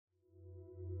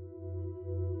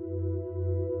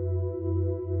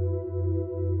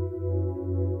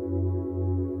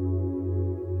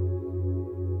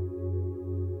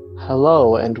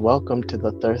Hello, and welcome to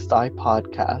the Thirst Eye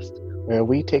Podcast, where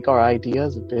we take our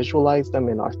ideas, visualize them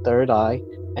in our third eye,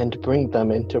 and bring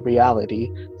them into reality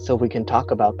so we can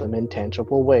talk about them in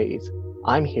tangible ways.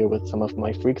 I'm here with some of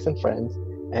my freaks and friends,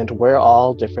 and we're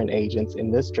all different agents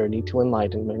in this journey to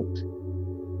enlightenment.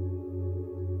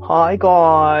 Hi,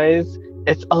 guys!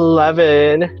 It's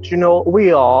 11. Do you know what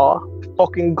we are?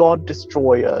 Fucking God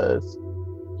Destroyers.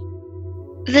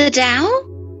 The Dow?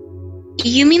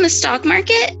 You mean the stock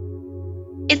market?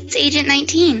 It's Agent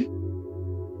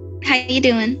 19. How you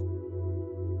doing?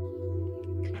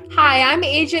 Hi, I'm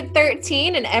Agent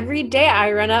 13, and every day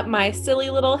I run up my silly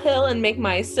little hill and make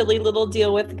my silly little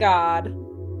deal with God.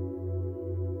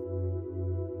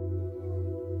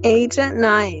 Agent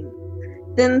 9.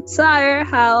 The entire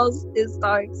house is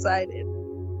so excited.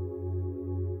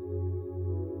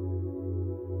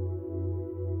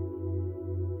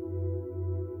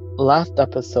 Last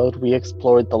episode, we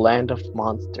explored the land of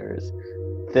monsters.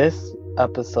 This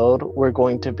episode, we're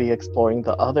going to be exploring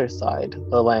the other side,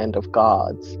 the land of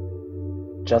gods.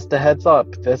 Just a heads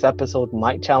up, this episode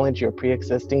might challenge your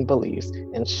pre-existing beliefs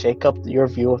and shake up your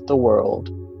view of the world.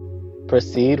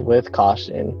 Proceed with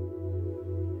caution.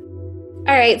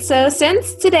 Alright, so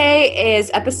since today is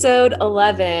episode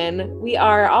 11, we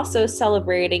are also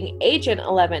celebrating Agent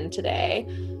 11 today.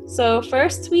 So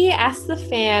first we asked the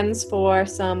fans for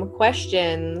some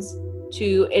questions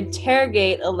to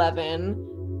interrogate 11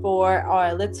 for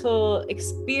our little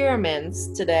experiments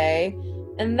today.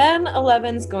 And then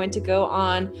 11's going to go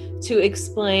on to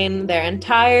explain their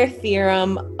entire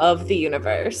theorem of the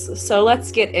universe. So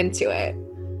let's get into it.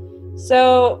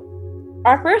 So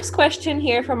our first question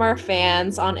here from our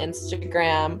fans on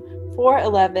Instagram for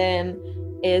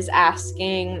 11 is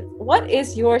asking, what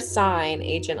is your sign,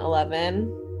 Agent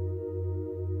 11?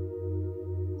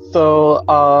 So,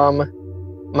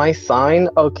 my sign,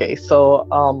 okay, so,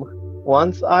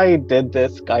 once I did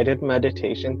this guided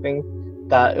meditation thing,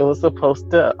 that it was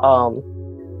supposed to,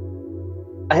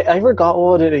 I forgot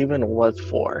what it even was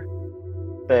for,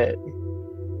 but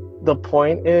the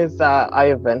point is that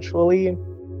I eventually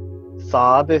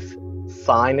saw this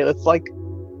sign. It's like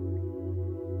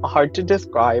hard to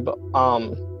describe,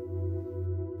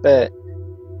 but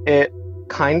it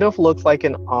kind of looks like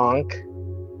an ankh.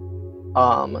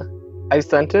 I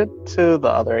sent it to the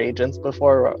other agents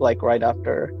before, like right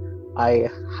after I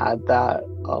had that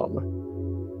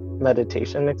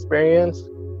meditation experience,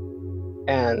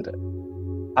 and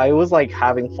I was like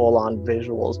having full-on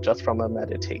visuals just from a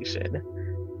meditation.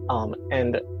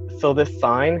 And so this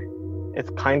sign, it's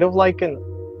kind of like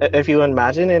if you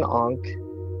imagine an ankh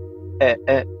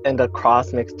and a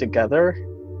cross mixed together,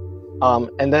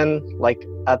 and then like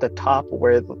at the top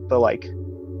where the like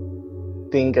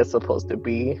thing is supposed to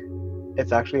be,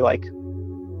 it's actually like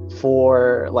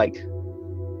four like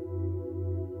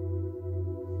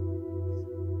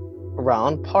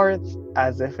round parts,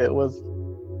 as if it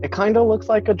kind of looks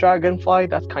like a dragonfly.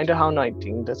 That's kind of how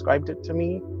 19 described it to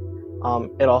me.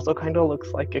 It also kind of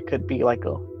looks like it could be like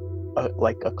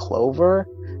a clover,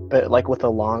 but like with a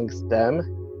long stem.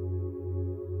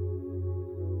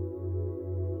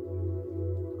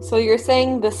 So you're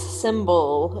saying this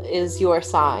symbol is your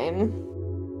sign?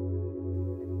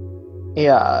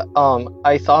 Yeah,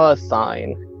 I saw a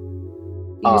sign.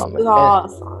 You saw a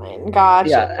sign, gotcha.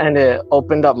 Yeah, and it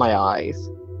opened up my eyes.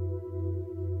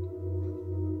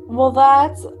 Well,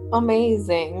 that's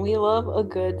amazing. We love a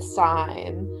good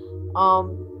sign.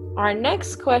 Our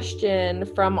next question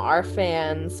from our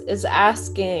fans is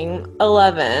asking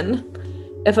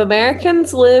 11, if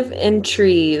Americans live in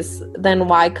trees, then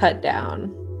why cut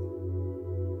down?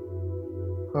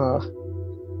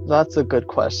 That's a good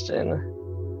question.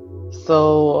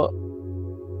 So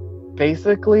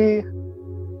basically,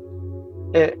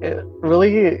 it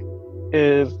really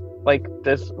is like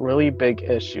this really big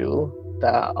issue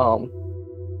that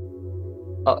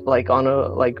like on a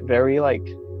like very like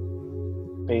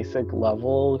basic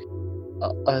level,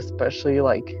 especially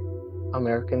like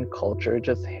American culture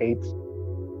just hates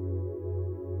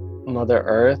Mother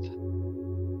Earth,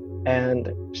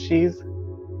 and she's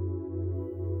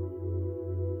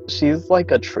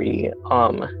like a tree,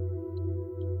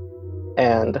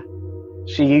 and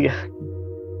she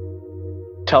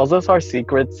tells us our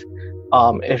secrets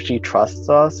if she trusts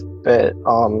us, but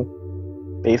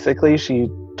basically she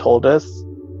told us,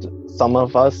 some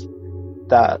of us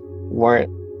that weren't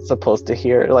supposed to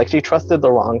hear, like she trusted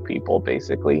the wrong people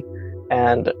basically,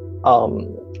 and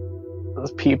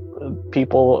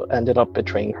people ended up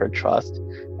betraying her trust,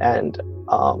 and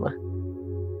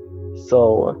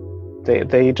so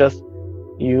they just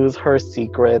use her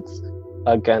secrets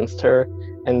against her,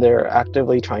 and they're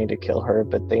actively trying to kill her,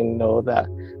 but they know that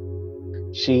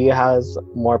she has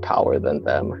more power than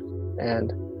them,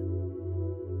 and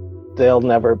they'll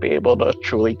never be able to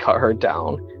truly cut her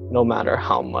down, no matter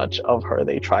how much of her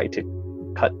they try to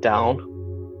cut down.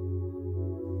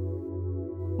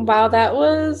 Wow, that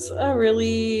was a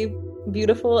really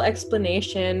beautiful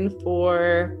explanation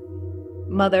for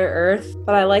Mother Earth,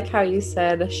 but I like how you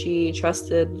said she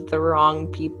trusted the wrong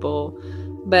people.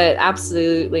 But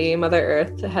absolutely, Mother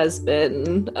Earth has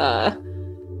been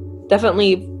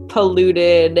definitely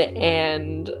polluted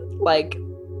and like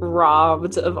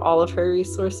robbed of all of her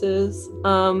resources.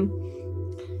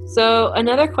 So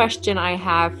another question I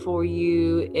have for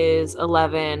you is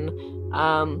 11.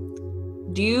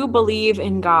 Do you believe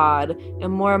in God?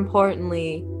 And more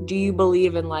importantly, do you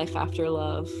believe in life after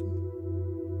love?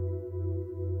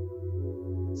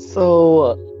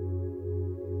 So,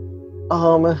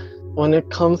 when it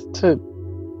comes to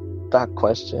that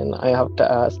question, I have to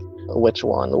ask which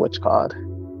one, which God?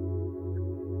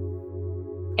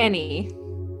 Any.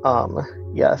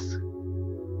 Yes.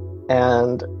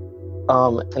 And,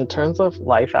 in terms of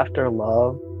life after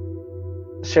love,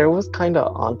 Cher was kind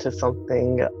of onto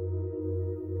something,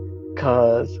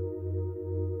 because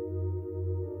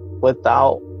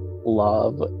without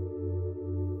love,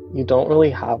 you don't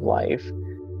really have life.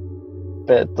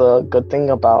 But the good thing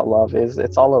about love is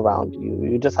it's all around you.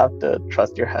 You just have to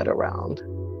trust your head around.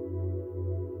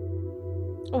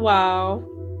 Wow.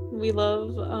 We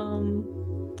love,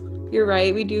 you're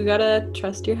right. We do gotta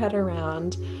trust your head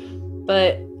around.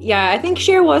 But yeah, I think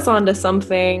Cher was onto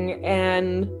something,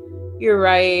 and you're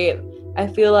right. I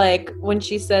feel like when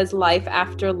she says life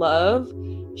after love,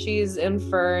 she's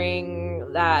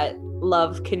inferring that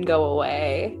love can go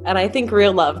away. And I think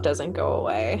real love doesn't go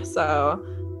away. So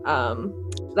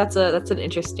that's an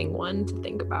interesting one to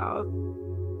think about.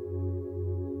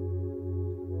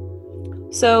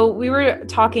 So we were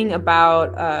talking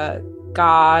about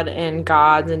God and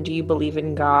gods, and do you believe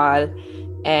in God?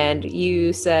 And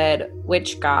you said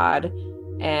which God,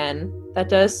 and that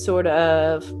does sort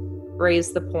of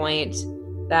raise the point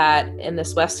that in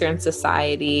this Western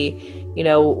society, you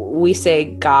know, we say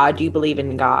God, do you believe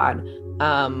in God?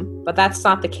 But that's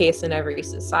not the case in every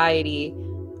society.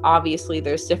 Obviously,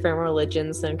 there's different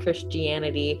religions than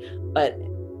Christianity, but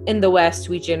in the West,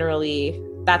 we generally,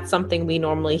 that's something we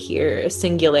normally hear, a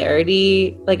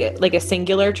singularity, like a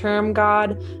singular term,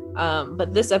 God.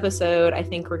 But this episode, I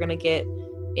think we're going to get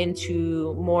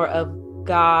into more of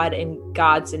God and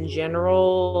gods in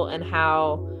general, and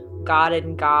how God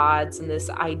and gods and this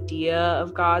idea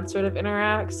of God sort of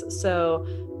interacts. So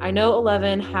I know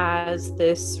 11 has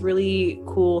this really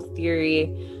cool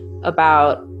theory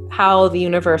about how the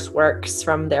universe works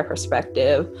from their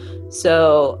perspective.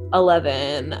 So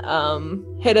 11,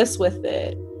 hit us with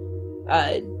it.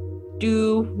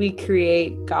 Do we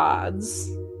create gods,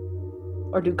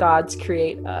 or do gods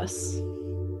create us?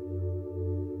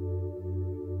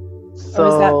 So, or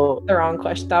is that the wrong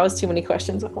question? That was too many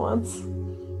questions at once.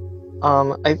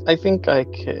 I think I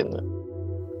can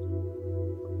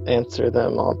answer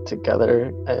them all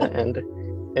together, and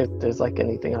if there's like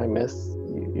anything I miss,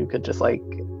 you could just like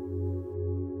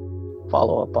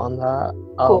follow up on that.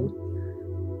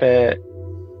 Cool. But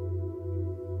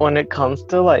when it comes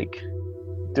to like,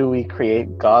 do we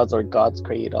create gods or gods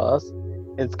create us,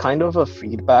 it's kind of a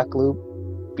feedback loop,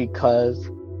 because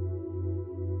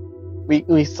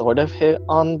we sort of hit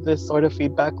on this sort of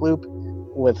feedback loop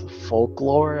with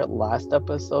folklore last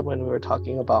episode when we were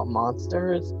talking about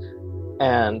monsters,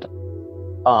 and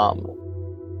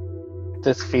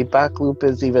this feedback loop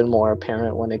is even more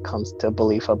apparent when it comes to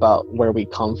belief about where we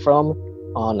come from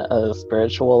on a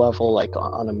spiritual level, like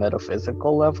on a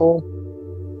metaphysical level.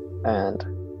 And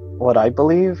what I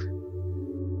believe,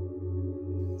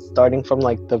 starting from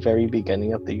like the very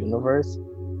beginning of the universe,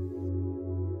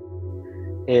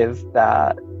 is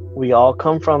that we all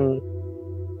come from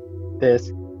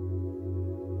this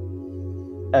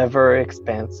ever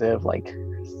expansive like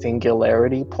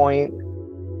singularity point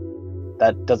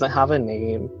that doesn't have a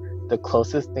name. The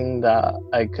closest thing that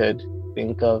I could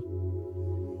think of,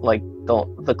 like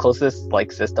the closest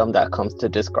like system that comes to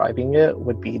describing it,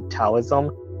 would be Taoism.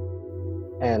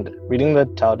 And reading the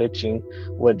Tao Te Ching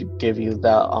would give you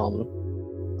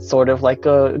that sort of like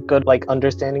a good like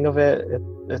understanding of it.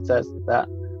 It says that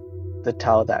the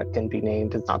Tao that can be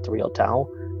named is not the real Tao,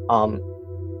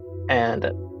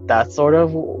 and that's sort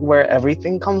of where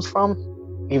everything comes from,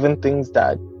 even things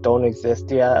that don't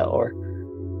exist yet or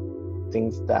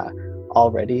things that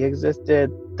already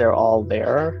existed. They're all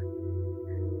there.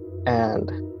 And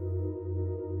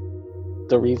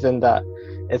the reason that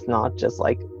it's not just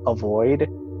like a void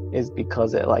is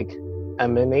because it like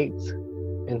emanates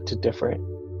into different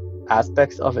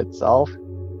aspects of itself,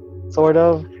 sort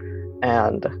of,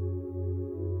 and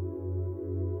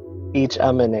each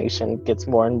emanation gets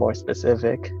more and more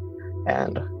specific.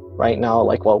 And right now,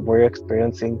 like what we're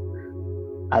experiencing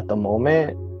at the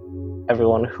moment,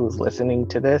 everyone who's listening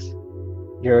to this,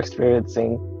 you're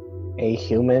experiencing a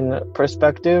human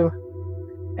perspective,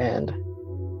 and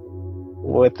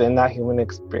within that human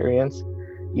experience,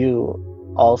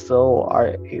 you also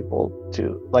are able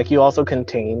to, like, you also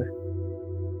contain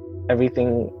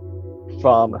everything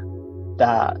from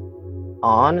that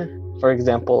on. For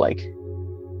example, like,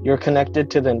 you're connected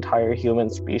to the entire human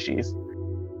species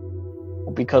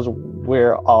because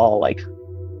we're all like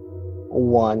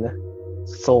one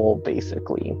soul,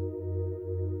 basically.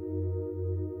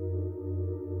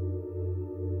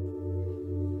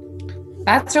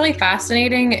 That's really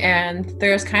fascinating, and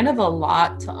there's kind of a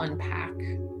lot to unpack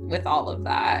with all of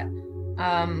that.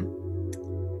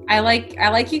 I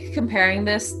like you comparing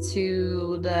this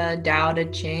to the Tao Te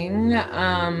Ching.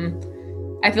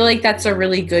 I feel like that's a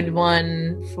really good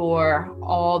one for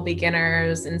all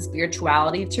beginners in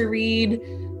spirituality to read.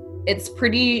 It's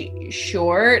pretty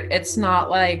short. It's not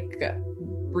like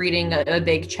reading a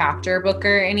big chapter book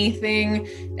or anything.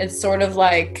 It's sort of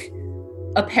like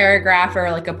a paragraph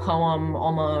or like a poem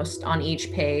almost on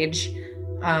each page.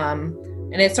 And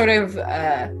it's sort of,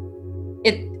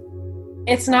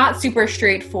 it's not super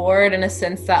straightforward in a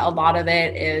sense that a lot of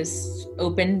it is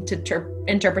open to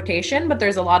interpretation, but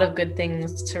there's a lot of good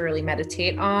things to really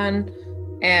meditate on.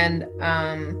 And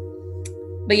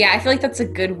but yeah, I feel like that's a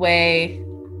good way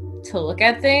to look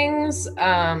at things.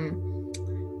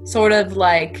 Sort of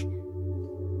like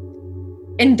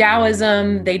in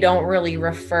Taoism, they don't really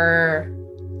refer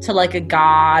to like a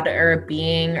god or a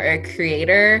being or a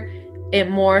creator. It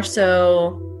more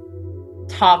so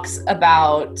talks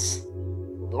about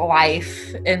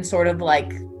life and sort of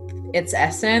like its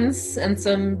essence and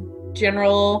some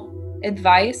general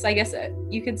advice. I guess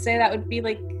you could say that would be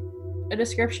like a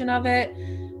description of it.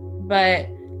 But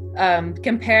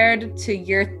compared to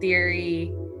your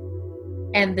theory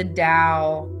and the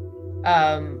Tao,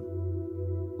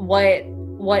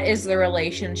 what is the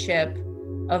relationship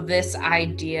of this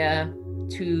idea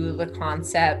to the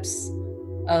concepts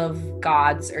of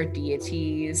gods or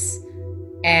deities?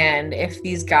 And if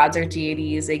these gods or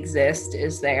deities exist,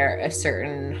 is there a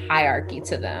certain hierarchy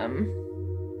to them?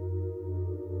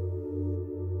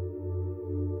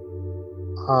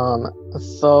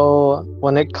 So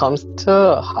when it comes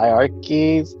to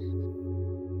hierarchies,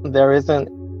 there isn't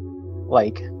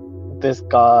like this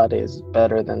god is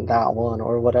better than that one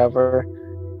or whatever.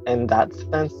 In that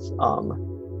sense,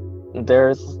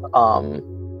 there's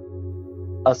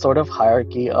a sort of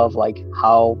hierarchy of like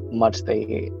how much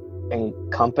they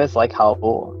encompass, like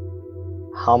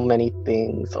how many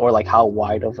things or like how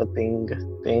wide of a thing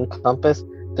they encompass.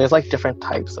 There's like different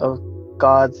types of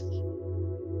gods.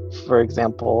 For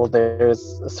example, there's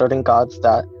certain gods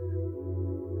that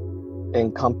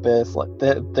encompass like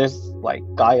there's like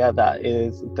Gaia, that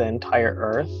is the entire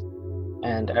earth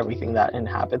and everything that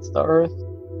inhabits the earth.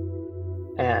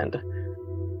 And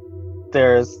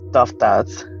there's stuff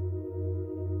that's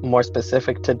more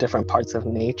specific to different parts of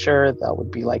nature. That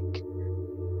would be like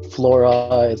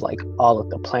flora is like all of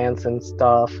the plants and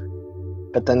stuff.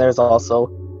 But then there's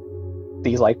also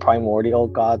these like primordial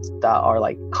gods that are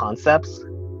like concepts,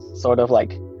 sort of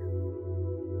like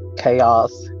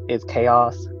chaos is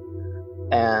chaos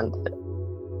and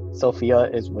Sophia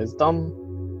is wisdom.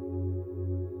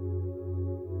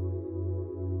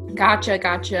 Gotcha.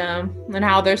 And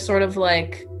how there's sort of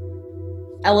like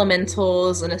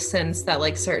elementals in a sense that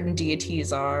like certain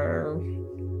deities are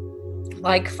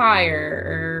like fire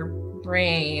or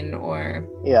rain or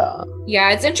yeah,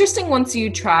 it's interesting once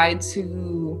you try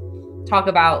to talk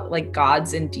about like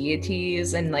gods and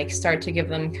deities and like start to give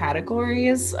them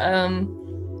categories. I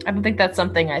don't think that's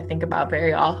something I think about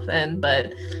very often,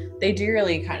 but they do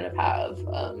really kind of have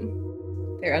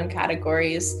their own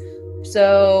categories.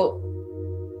 So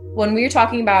when we're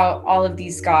talking about all of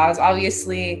these gods,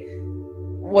 obviously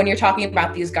when you're talking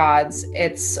about these gods,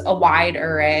 it's a wide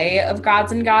array of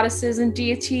gods and goddesses and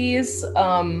deities.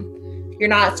 You're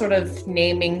not sort of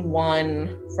naming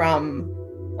one from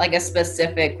like a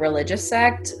specific religious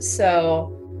sect.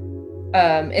 So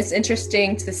it's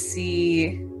interesting to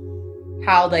see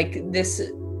how like this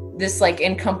like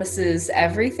encompasses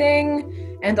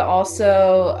everything. And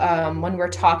also when we're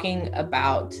talking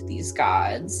about these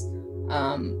gods,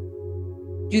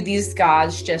 do these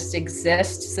gods just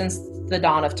exist since the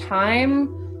dawn of time,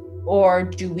 or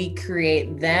do we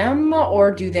create them, or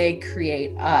do they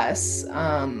create us?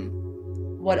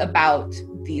 what about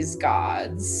these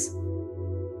gods?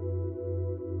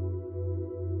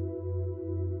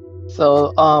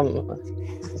 So,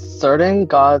 certain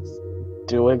gods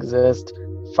do exist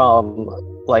from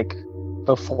like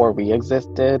before we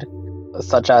existed,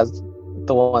 such as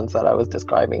the ones that I was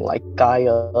describing, like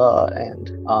Gaia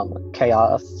and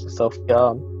Chaos,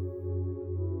 Sophia.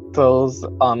 Those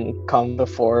come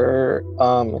before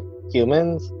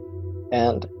humans,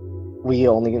 and we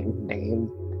only named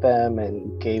them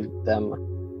and gave them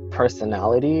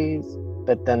personalities.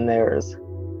 But then there's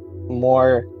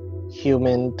more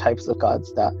human types of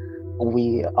gods that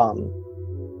we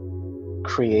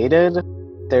created.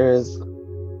 There's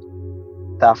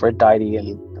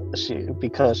Aphrodite,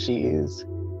 because she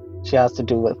has to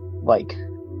do with like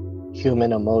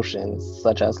human emotions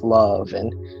such as love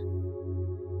and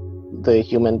the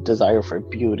human desire for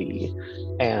beauty.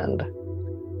 And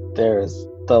there's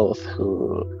Thoth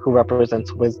who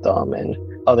represents wisdom and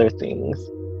other things.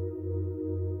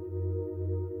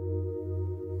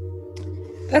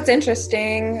 That's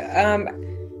interesting.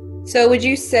 So would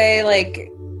you say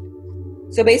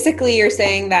so basically you're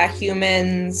saying that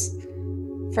humans,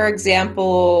 for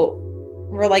example,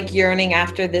 were like yearning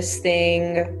after this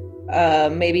thing,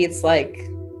 maybe it's like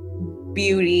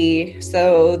beauty,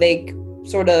 so they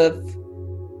sort of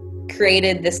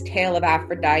created this tale of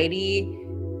Aphrodite,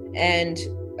 and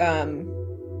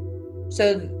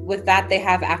so with that they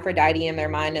have Aphrodite in their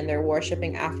mind and they're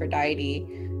worshiping Aphrodite.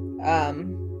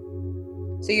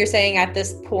 So you're saying at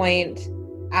this point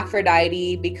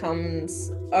Aphrodite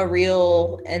becomes a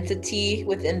real entity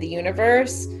within the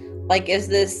universe? Like, is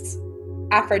this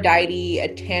Aphrodite a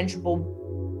tangible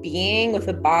being with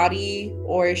a body,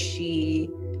 or is she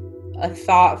a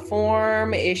thought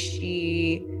form? Is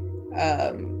she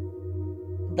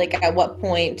like, at what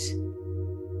point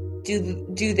do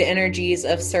the energies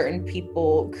of certain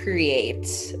people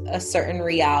create a certain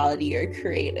reality or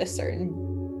create a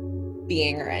certain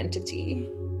being or entity?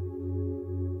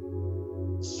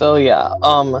 So yeah,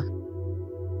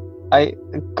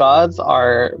 gods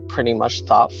are pretty much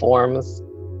thought forms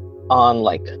on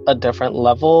like a different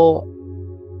level.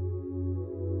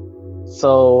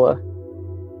 So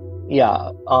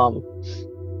yeah,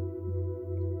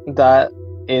 that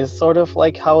is sort of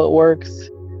like how it works.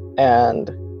 And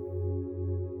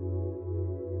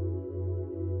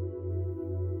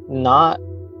not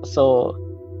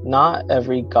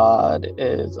every god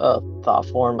is a thought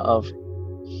form of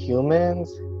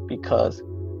humans, because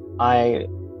I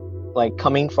like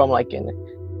coming from like in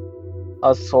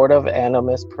a sort of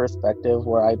animist perspective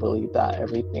where I believe that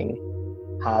everything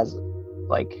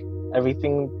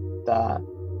that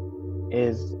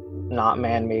is not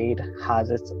man-made has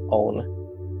its own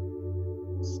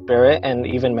spirit, and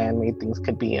even man-made things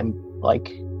could be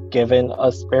like given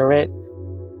a spirit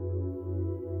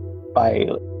by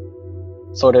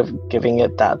sort of giving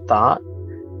it that thought.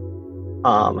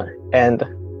 And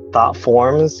thought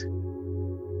forms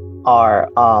are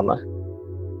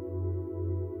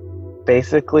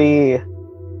basically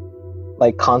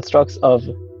like constructs of,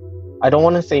 I don't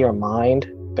want to say your mind,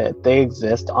 but they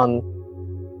exist on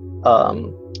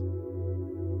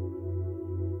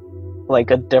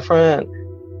like a different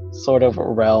sort of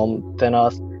realm than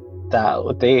us,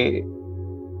 that they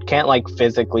can't like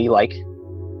physically like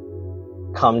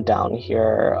come down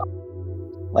here.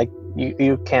 Like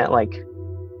you can't like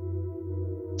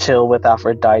chill with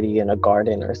Aphrodite in a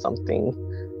garden or something.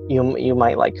 You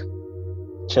might like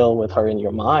chill with her in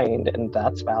your mind, and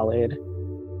that's valid.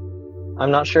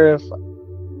 I'm not sure if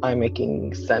I'm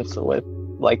making sense with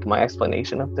like my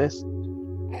explanation of this.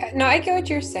 No, I get what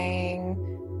you're saying.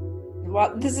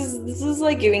 Well, this is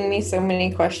like giving me so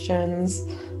many questions.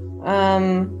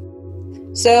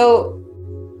 So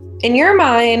in your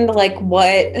mind, like,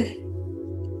 what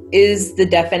is the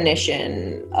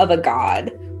definition of a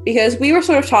god? Because we were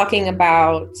sort of talking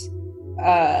about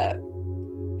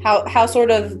how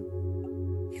sort of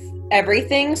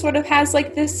everything sort of has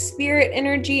like this spirit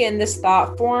energy and this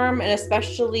thought form, and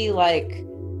especially like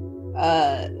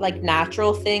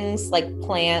natural things like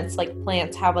plants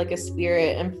have like a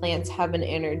spirit and plants have an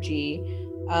energy.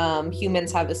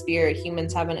 Humans have a spirit,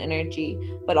 humans have an energy.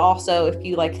 But also, if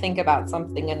you like think about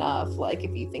something enough, like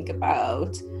if you think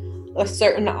about a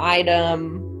certain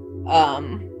item,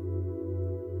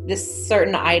 this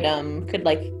certain item could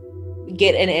like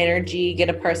get an energy, get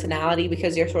a personality,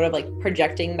 because you're sort of like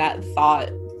projecting that thought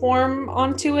form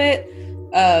onto it.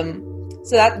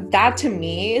 So that to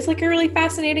me is like a really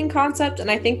fascinating concept,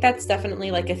 and I think that's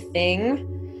definitely like a thing.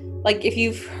 Like, if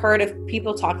you've heard of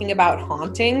people talking about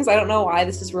hauntings, I don't know why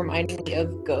this is reminding me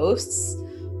of ghosts,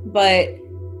 but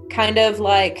kind of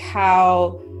like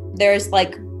how there's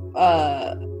like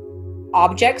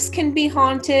objects can be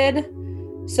haunted.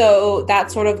 So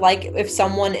that's sort of like if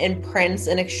someone imprints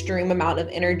an extreme amount of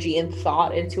energy and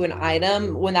thought into an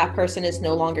item, when that person is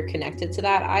no longer connected to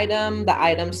that item, the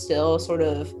item still sort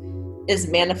of is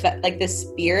manifest, like this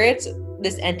spirit,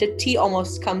 this entity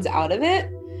almost comes out of it.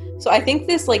 So I think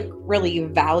this like really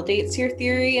validates your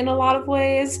theory in a lot of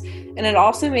ways. And it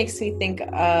also makes me think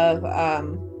of,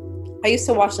 I used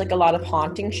to watch like a lot of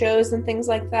haunting shows and things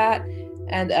like that.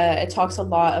 And it talks a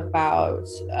lot about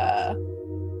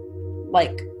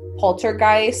like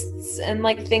poltergeists and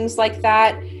like things like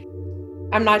that.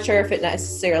 I'm not sure if it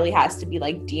necessarily has to be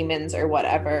like demons or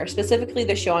whatever. Specifically,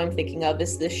 the show I'm thinking of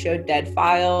is this show Dead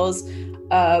Files.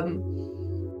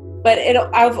 But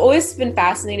I've always been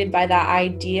fascinated by that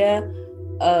idea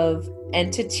of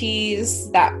entities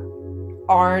that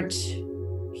aren't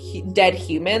dead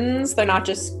humans. They're not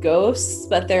just ghosts,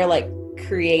 but they're like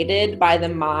created by the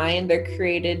mind. They're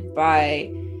created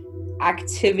by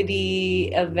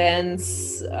activity,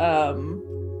 events,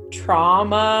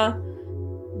 trauma.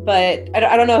 But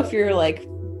I don't know if you're like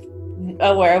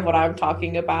aware of what I'm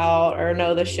talking about or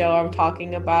know the show I'm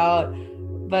talking about,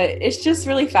 but it's just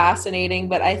really fascinating.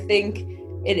 But I think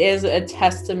it is a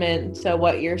testament to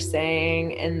what you're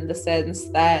saying in the sense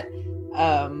that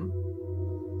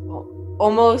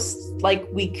almost like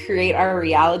we create our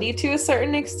reality to a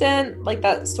certain extent. Like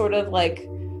that's sort of like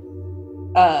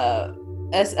a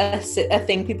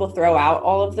thing people throw out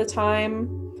all of the time.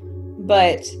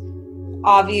 But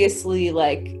obviously,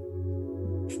 like,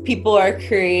 people are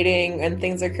creating and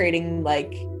things are creating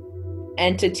like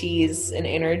entities and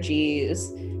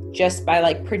energies just by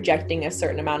like projecting a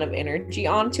certain amount of energy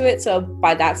onto it. So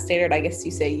by that standard, I guess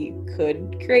you say you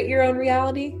could create your own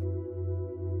reality.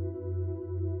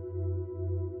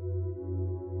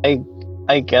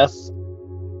 I guess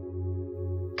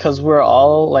because we're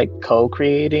all like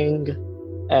co-creating,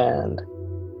 and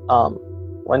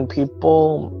when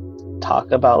people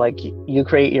talk about like you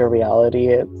create your reality,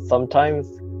 it sometimes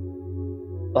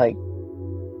like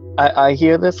I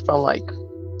hear this from like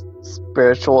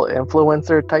spiritual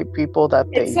influencer type people that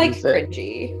they it's like use it,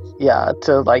 cringy. yeah,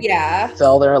 to like Yeah.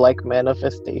 sell their like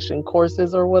manifestation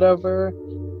courses or whatever.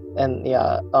 And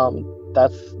yeah,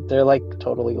 they're like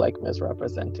totally like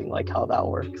misrepresenting like how that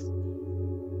works.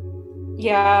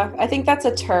 Yeah, I think that's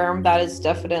a term that is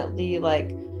definitely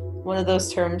like one of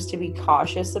those terms to be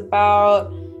cautious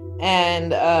about.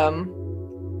 And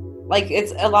like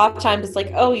it's a lot of times it's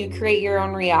like, oh, you create your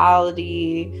own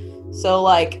reality, so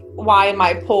like why am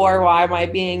I poor, why am I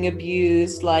being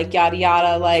abused, like yada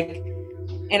yada, like.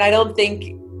 And I don't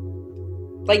think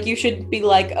like you should be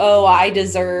like, oh, I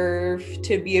deserve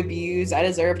to be abused, I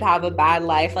deserve to have a bad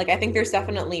life. Like I think there's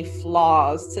definitely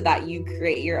flaws to that you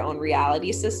create your own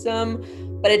reality system,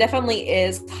 but it definitely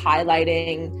is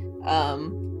highlighting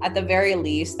at the very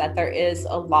least that there is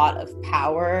a lot of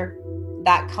power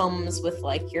that comes with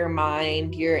like your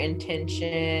mind, your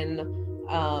intention.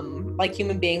 Like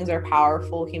human beings are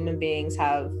powerful. Human beings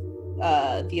have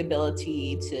the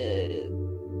ability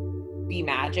to be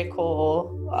magical,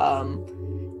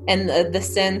 and the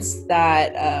sense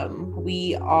that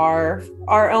we are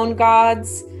our own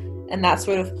gods. And that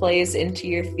sort of plays into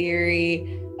your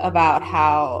theory about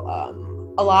how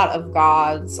a lot of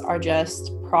gods are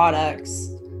just products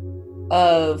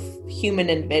of human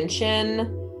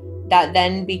invention that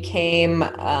then became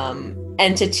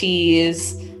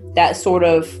entities that sort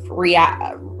of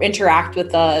interact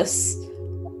with us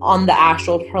on the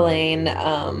actual plane,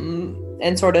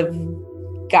 and sort of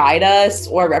guide us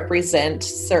or represent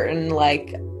certain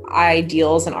like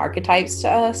ideals and archetypes to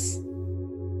us.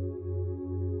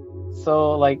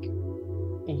 So like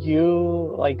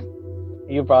you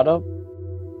brought up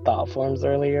thought forms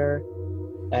earlier,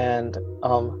 and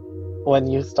when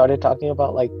you started talking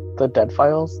about like the Dead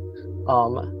Files,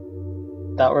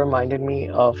 that reminded me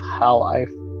of how I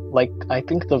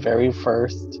think the very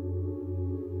first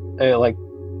like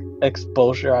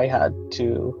exposure I had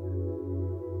to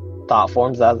thought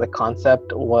forms as a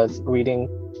concept was reading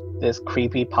this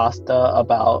creepypasta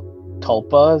about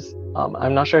tulpas.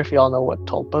 I'm not sure if y'all know what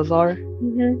tulpas are.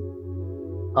 Mm-hmm.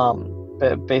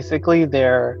 But basically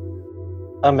they're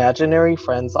imaginary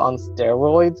friends on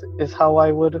steroids is how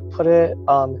I would put it,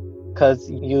 because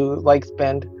you like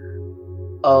spend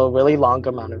a really long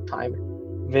amount of time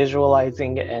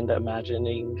visualizing and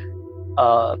imagining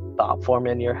a thought form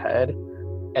in your head,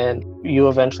 and you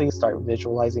eventually start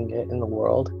visualizing it in the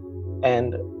world.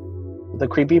 And the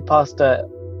creepypasta,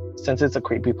 since it's a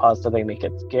creepypasta, they make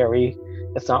it scary.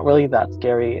 It's not really that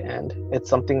scary, and it's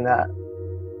something that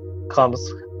comes,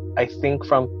 I think,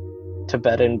 from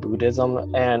Tibetan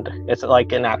Buddhism, and it's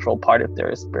like an actual part of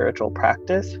their spiritual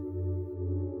practice.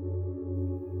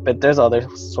 But there's other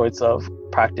sorts of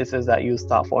practices that use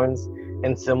thought forms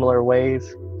in similar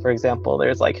ways. For example,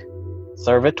 there's like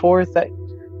servitors that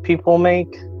people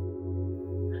make,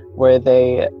 where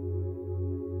they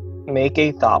make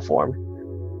a thought form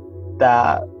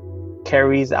that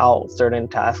carries out certain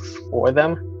tasks for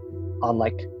them on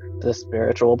like the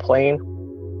spiritual plane.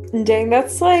 Dang,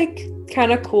 that's like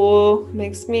kind of cool.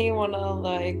 Makes me want to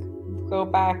like go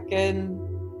back and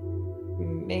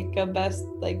make a best,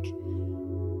 like,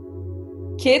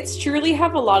 kids truly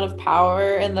have a lot of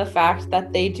power in the fact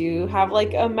that they do have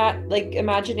like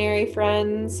imaginary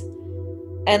friends,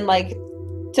 and like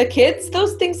to kids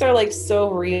those things are like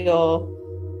so real.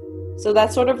 So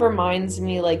that sort of reminds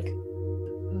me like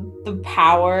the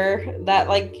power that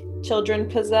like children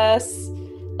possess.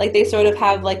 Like they sort of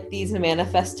have like these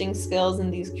manifesting skills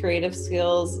and these creative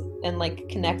skills and like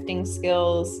connecting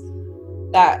skills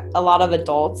that a lot of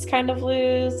adults kind of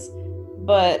lose.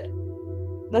 But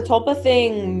the Tulpa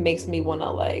thing makes me want to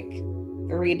like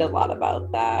read a lot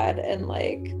about that, and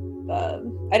like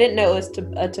I didn't know it was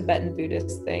a Tibetan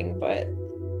Buddhist thing, but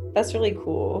that's really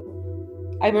cool.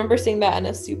 I remember seeing that in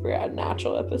a Super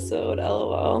Natural episode.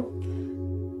 LOL.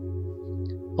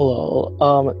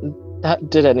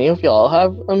 Did any of y'all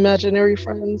have imaginary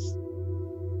friends?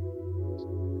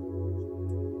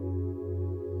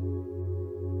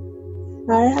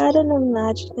 I had an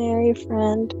imaginary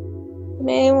friend. Her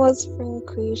name was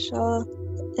Franquisha,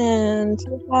 and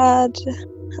she had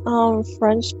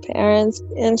French parents,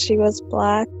 and she was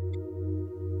black.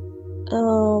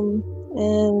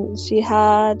 And she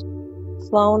had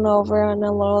flown over on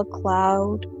a little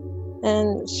cloud,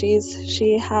 and she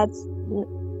had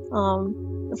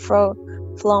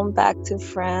flown back to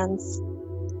France.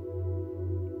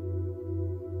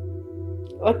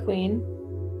 What queen?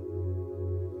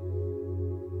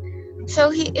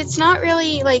 So it's not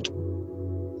really like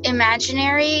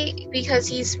imaginary because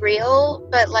he's real,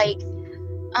 but like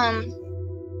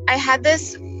I had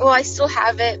this, well, I still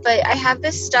have it, but I have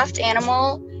this stuffed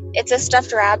animal. It's a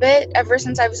stuffed rabbit ever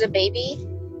since I was a baby.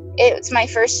 It's my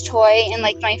first toy and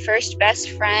like my first best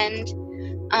friend.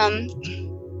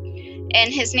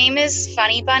 And his name is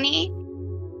Funny Bunny.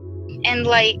 And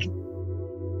like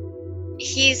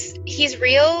he's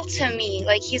real to me.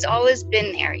 Like he's always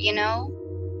been there, you know?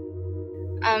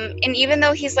 And even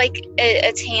though he's like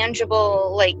a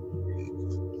tangible like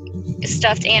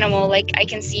stuffed animal, like I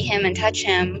can see him and touch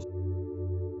him,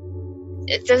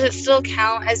 does it still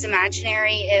count as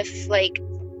imaginary if like,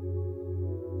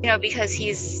 you know, because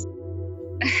he's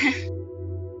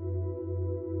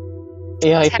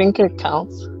Yeah, I think it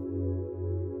counts.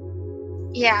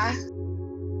 Yeah.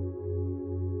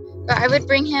 But I would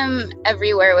bring him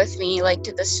everywhere with me, like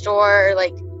to the store,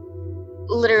 like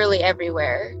literally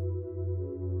everywhere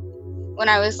when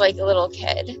I was like a little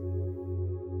kid.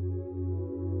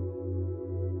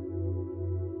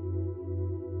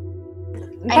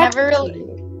 I never really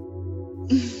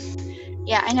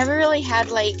yeah, I never really had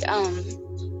like an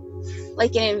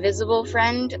invisible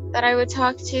friend that I would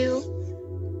talk to.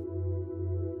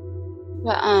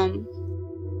 But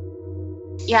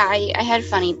yeah, I had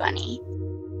Funny Bunny.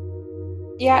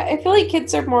 Yeah, I feel like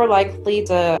kids are more likely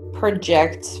to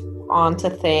project onto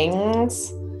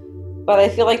things, but I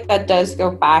feel like that does go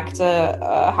back to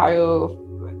how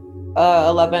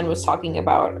 11 was talking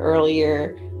about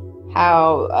earlier,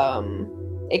 how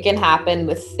it can happen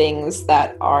with things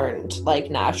that aren't like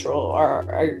natural or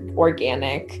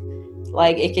organic.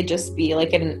 Like it could just be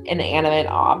like an inanimate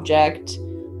object,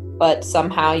 but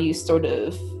somehow you sort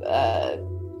of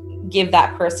give it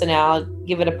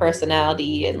a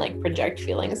personality and like project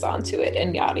feelings onto it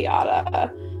and yada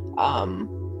yada.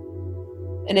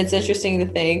 And it's interesting to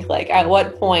think like at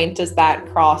what point does that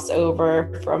cross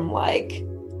over from like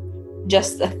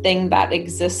just a thing that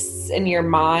exists in your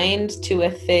mind to a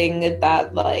thing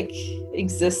that like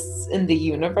exists in the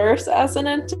universe as an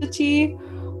entity?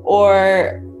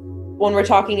 Or when we're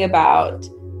talking about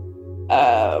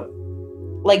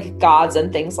like gods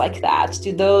and things like that,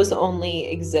 do those only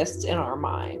exist in our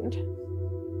mind?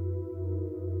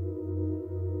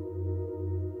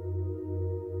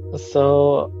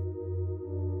 So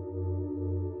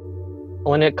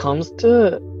when it comes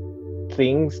to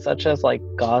things such as like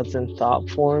gods and thought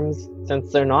forms,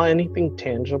 since they're not anything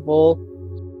tangible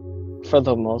for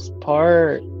the most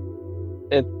part,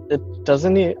 it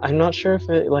doesn't I'm not sure if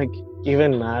it like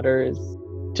even matters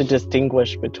to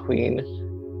distinguish between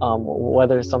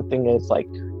whether something is like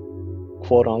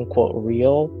quote unquote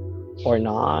real or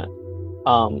not.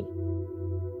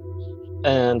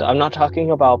 And I'm not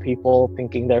talking about people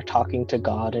thinking they're talking to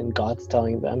God and God's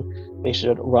telling them they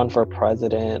should run for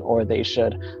president, or they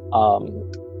should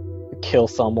kill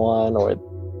someone, or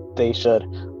they should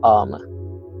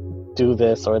do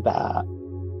this or that.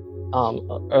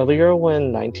 Earlier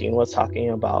when 19 was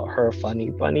talking about her funny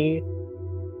bunny,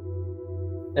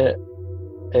 it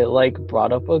like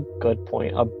brought up a good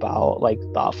point about like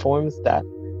thought forms, that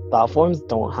thought forms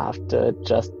don't have to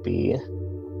just be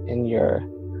in your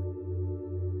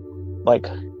like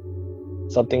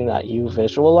something that you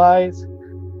visualize.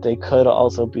 They could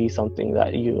also be something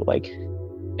that you like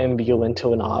imbue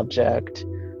into an object.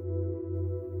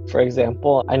 For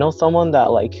example, I know someone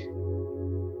that like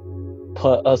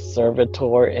put a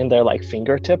servitor in their like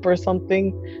fingertip or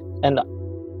something, and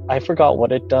I forgot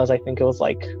what it does. I think it was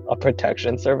like a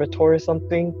protection servitor or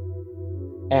something.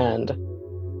 And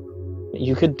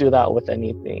you could do that with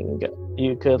anything.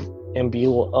 You could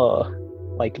imbue a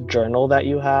like journal that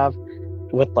you have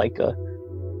with like a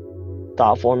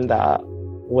thought form that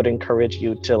would encourage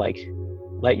you to like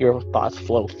let your thoughts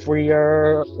flow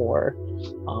freer, or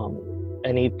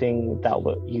anything that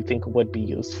you think would be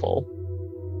useful.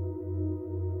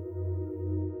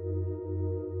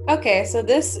 Okay, so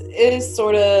this is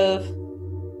sort of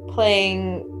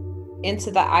playing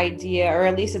into the idea, or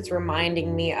at least it's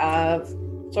reminding me of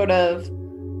sort of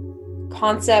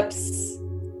concepts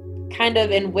kind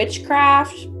of in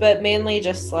witchcraft, but mainly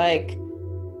just like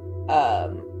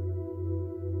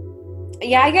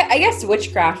I guess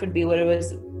witchcraft would be what it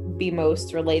would be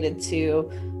most related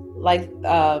to. Like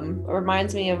it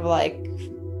reminds me of like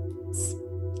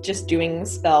just doing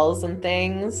spells and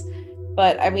things,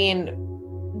 but I mean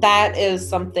that is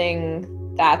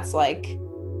something that's like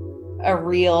a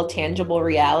real tangible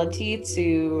reality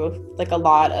to like a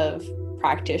lot of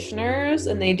practitioners,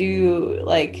 and they do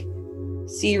like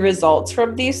see results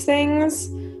from these things.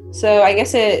 So I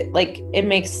guess it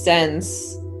makes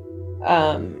sense,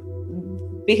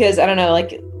 because I don't know,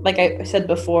 like I said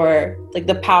before, like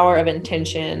the power of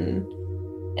intention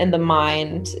in the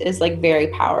mind is like very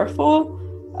powerful.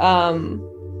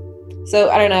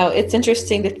 So I don't know, it's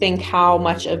interesting to think how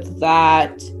much of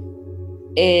that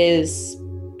is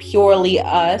purely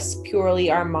us, purely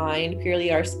our mind,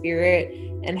 purely our spirit,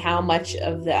 and how much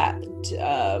of that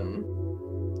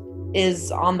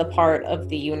is on the part of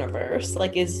the universe.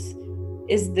 Like is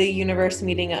the universe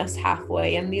meeting us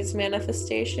halfway in these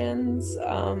manifestations,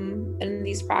 in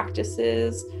these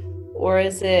practices, or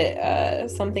is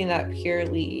it something that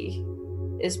purely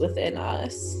is within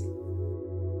us?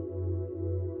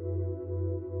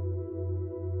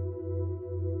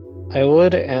 I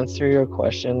would answer your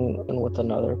question with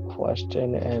another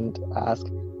question and ask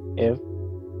if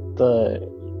the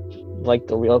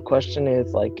real question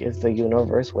is like, is the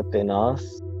universe within us?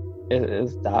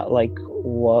 Is that like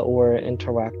what we're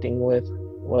interacting with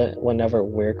whenever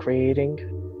we're creating?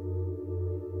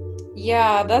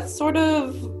 Yeah, that's sort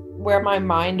of where my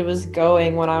mind was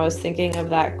going when I was thinking of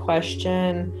that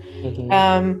question.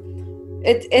 Mm-hmm.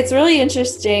 It's really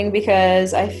interesting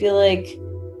because I feel like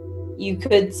you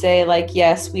could say like,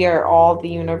 yes, we are all the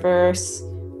universe,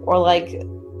 or like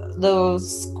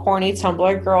those corny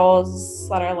Tumblr girls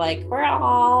that are like, we're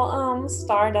all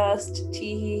stardust,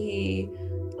 tee,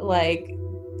 like,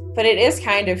 but it is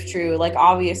kind of true. Like,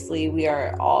 obviously we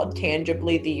are all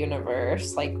tangibly the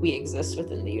universe, like we exist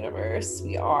within the universe,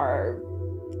 we are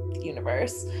the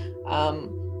universe,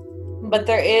 but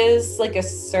there is like a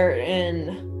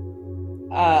certain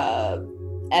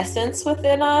essence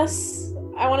within us,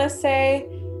 I want to say,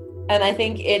 and I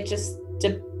think it just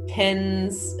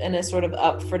depends and is sort of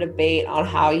up for debate on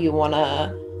how you want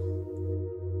to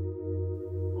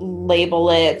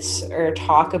label it or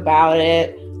talk about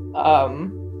it.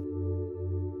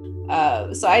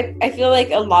 So I feel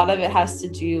like a lot of it has to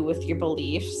do with your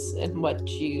beliefs and what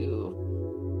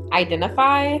you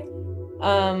identify.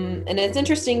 And it's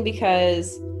interesting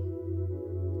because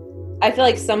I feel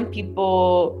like some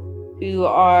people who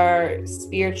are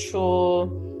spiritual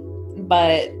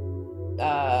but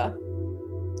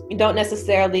don't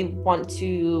necessarily want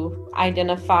to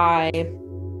identify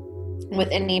with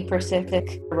any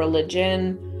specific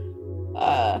religion,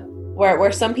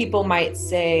 where some people might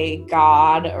say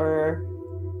God or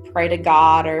pray to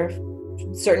God or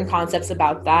certain concepts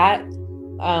about that,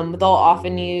 they'll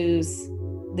often use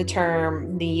the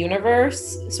term the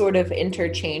universe sort of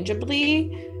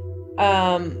interchangeably.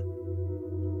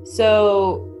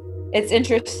 So it's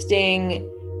interesting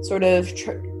sort of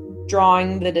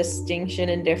drawing the distinction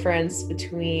and difference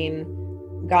between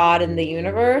God and the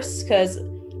universe, because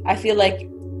I feel like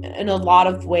in a lot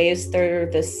of ways they're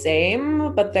the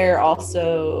same, but they're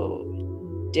also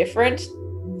different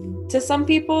to some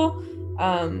people.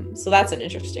 So that's an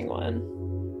interesting one.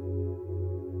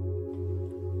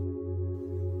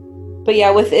 But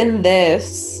yeah, within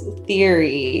this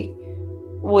theory,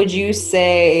 would you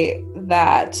say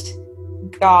that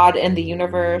God and the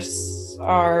universe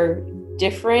are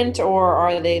different, or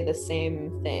are they the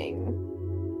same thing?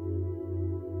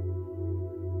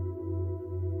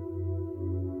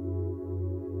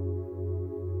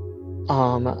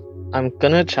 I'm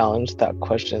gonna challenge that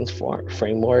question's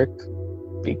framework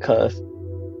because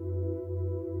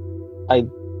I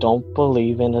don't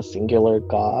believe in a singular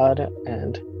God,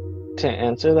 and to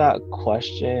answer that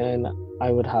question,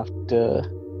 I would have to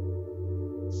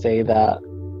say that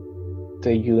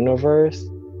the universe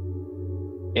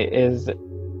is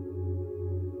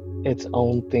its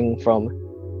own thing from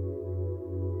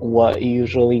what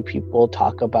usually people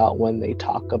talk about when they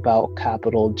talk about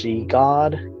capital G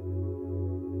God.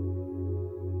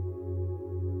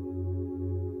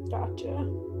 Gotcha.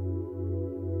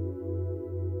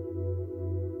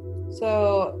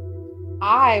 So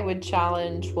I would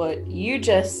challenge what you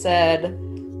just said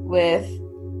with,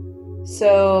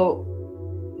 so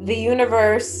the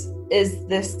universe is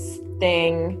this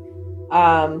thing,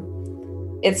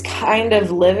 it's kind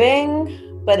of living,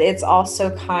 but it's also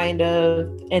kind of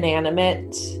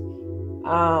inanimate.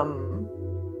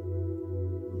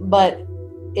 But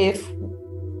if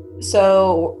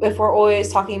we're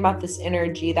always talking about this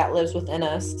energy that lives within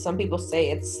us, some people say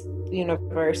it's the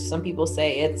universe, some people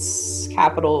say it's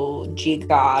capital G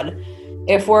God.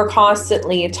 If we're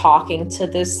constantly talking to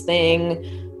this thing,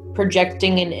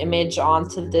 projecting an image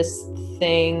onto this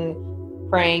thing,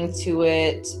 praying to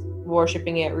it,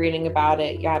 worshiping it, reading about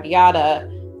it, yada yada,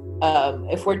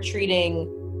 if we're treating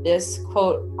this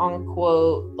quote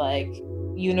unquote like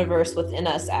universe within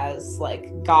us as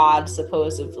like God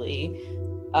supposedly,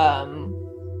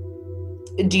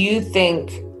 do you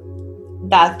think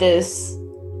that this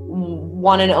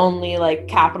one and only like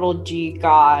capital G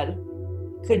God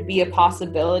could be a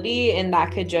possibility, and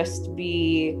that could just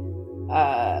be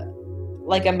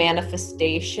like a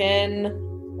manifestation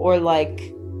or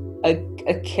like a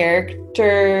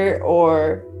character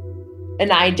or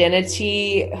an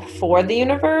identity for the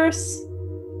universe?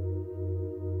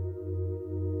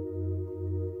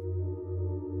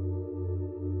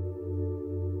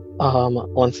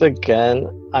 Once again,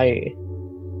 I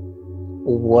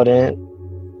wouldn't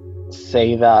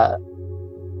say that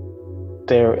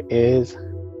there is.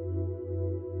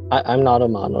 I'm not a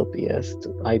monotheist.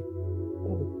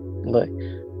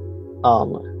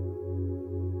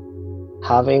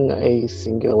 Having a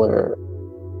singular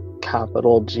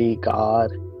capital G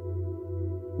God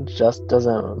just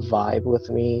doesn't vibe with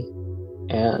me,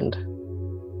 and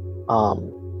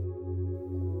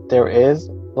there is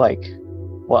like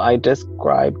what I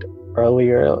described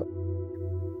earlier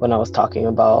when I was talking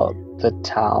about the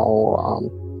Tao,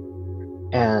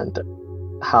 and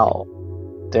how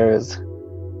there's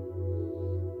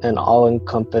an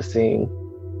all-encompassing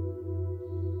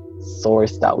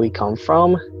source that we come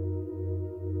from.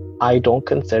 I don't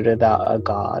consider that a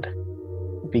God,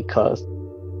 because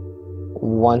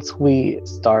once we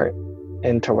start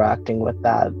interacting with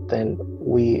that, then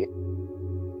we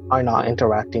are not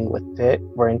interacting with it,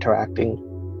 we're interacting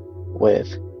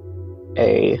with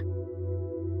a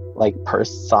like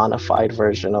personified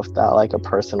version of that, like a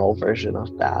personal version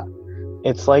of that.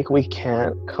 It's like we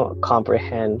can't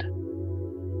comprehend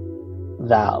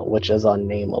that which is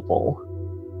unnameable.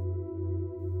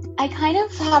 I kind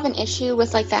of have an issue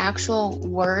with like the actual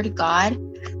word God.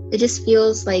 It just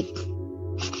feels like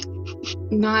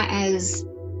not as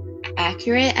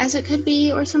accurate as it could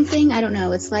be or something. I don't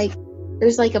know. It's like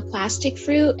there's like a plastic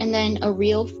fruit and then a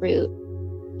real fruit,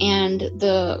 and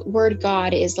the word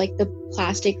God is like the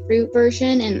plastic fruit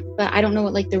version, but I don't know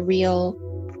what like the real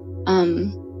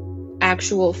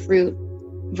actual fruit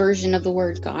version of the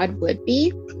word God would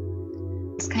be.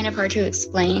 It's kind of hard to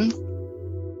explain,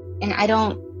 and I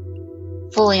don't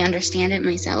fully understand it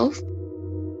myself.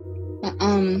 But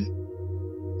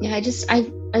yeah,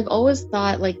 I've always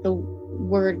thought like the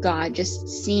word God just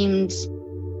seemed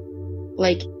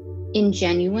like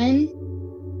ingenuine,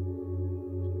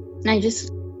 and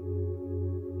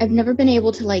I've never been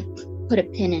able to like put a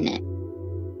pin in it.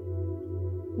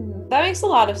 That makes a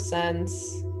lot of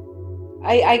sense.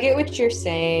 I get what you're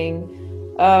saying,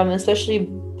 especially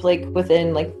like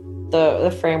within like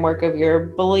the framework of your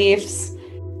beliefs.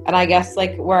 And I guess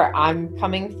like where I'm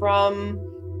coming from,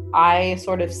 I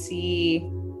sort of see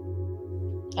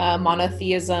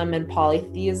monotheism and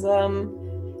polytheism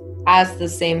as the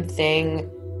same thing,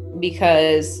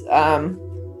 because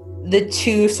the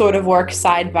two sort of work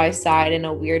side by side in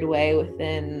a weird way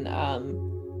within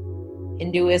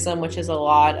Hinduism, which is a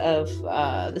lot of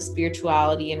the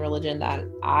spirituality and religion that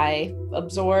I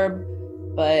absorb.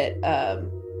 But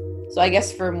so I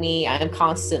guess for me, I'm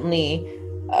constantly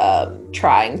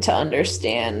trying to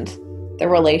understand the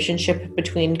relationship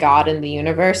between God and the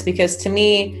universe, because to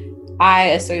me, I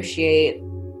associate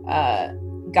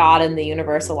God and the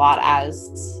universe a lot as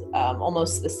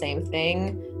almost the same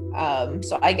thing.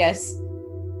 So I guess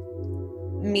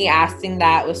me asking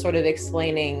that was sort of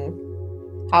explaining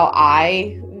how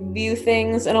I view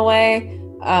things in a way.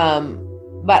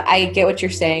 But I get what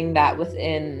you're saying, that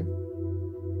within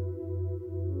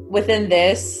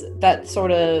this, that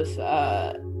sort of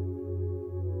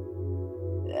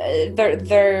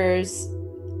there's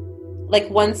like,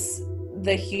 once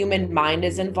the human mind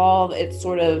is involved, it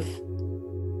sort of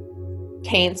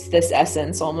taints this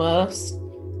essence almost.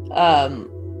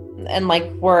 And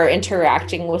like, we're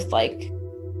interacting with like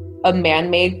a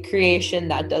man-made creation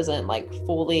that doesn't like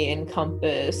fully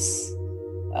encompass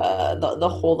the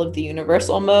whole of the universe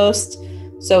almost.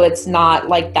 So it's not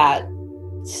like that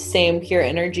same pure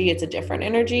energy, it's a different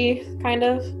energy kind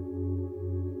of.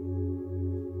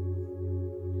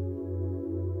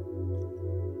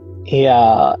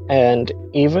 Yeah, and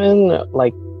even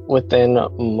like within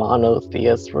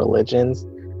monotheist religions,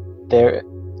 there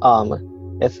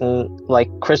it's like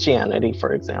Christianity,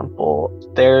 for example,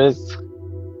 there's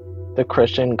the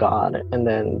Christian God, and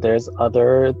then there's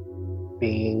other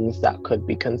beings that could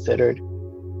be considered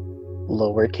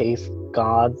lowercase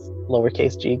gods,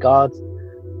 lowercase g gods,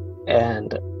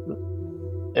 and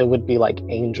it would be like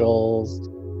angels.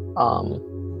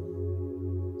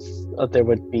 There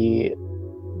would be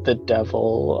the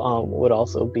devil, would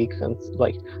also be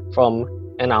like, from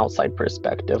an outside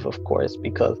perspective, of course,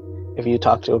 because if you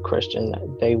talk to a Christian,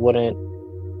 they wouldn't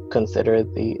consider it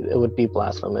would be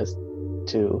blasphemous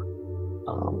to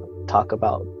talk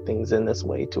about things in this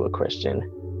way to a Christian.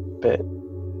 But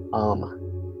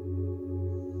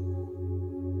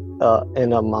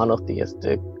in a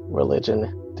monotheistic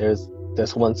religion, there's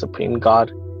this one supreme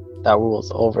God that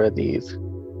rules over these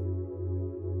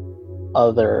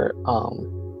other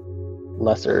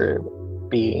lesser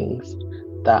beings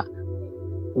that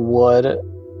would,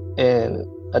 in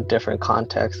a different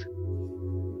context,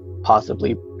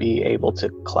 possibly be able to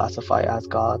classify as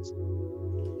gods.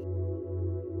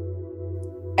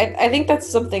 I think that's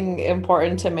something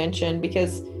important to mention,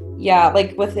 because yeah,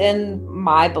 like within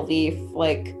my belief,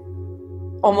 like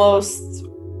almost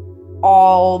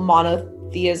all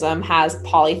monotheism has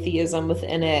polytheism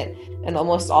within it, and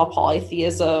almost all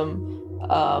polytheism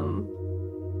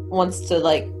wants to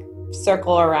like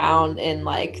circle around and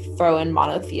like throw in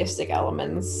monotheistic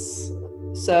elements.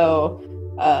 So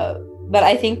but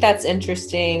I think that's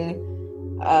interesting,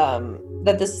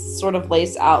 that this sort of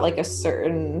lays out like a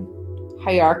certain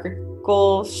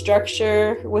hierarchical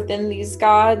structure within these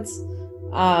gods.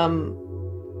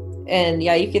 And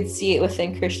yeah, you could see it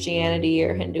within Christianity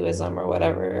or Hinduism or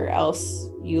whatever else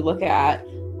you look at.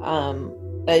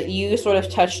 But you sort of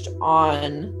touched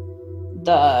on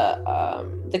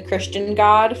the Christian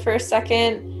God for a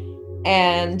second,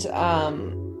 and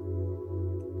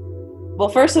well,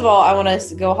 first of all, I want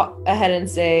to go ahead and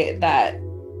say that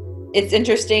it's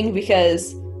interesting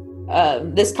because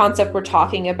this concept we're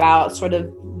talking about sort of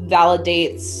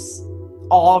validates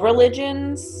all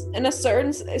religions in a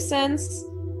certain sense.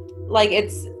 Like,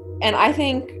 and I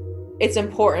think it's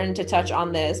important to touch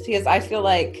on this because I feel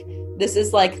like this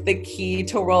is like the key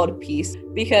to world peace,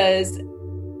 because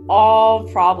all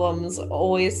problems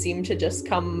always seem to just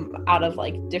come out of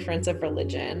like difference of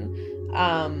religion.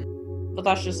 But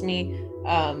that's just me.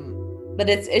 But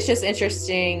it's just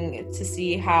interesting to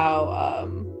see how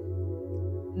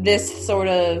this sort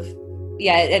of,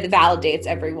 it validates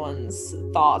everyone's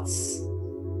thoughts.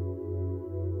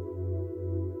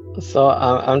 So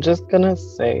I'm just gonna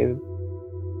say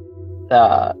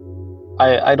that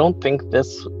I don't think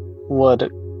this would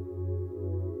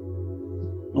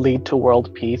lead to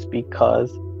world peace, because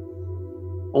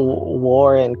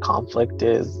war and conflict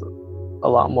is a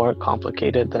lot more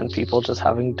complicated than people just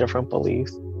having different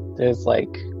beliefs. There's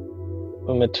like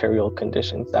material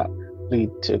conditions that lead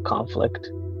to conflict.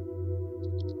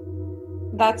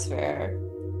 That's fair.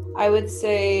 I would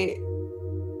say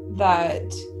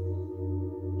that,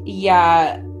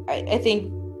 yeah, I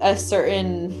think a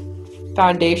certain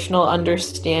foundational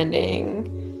understanding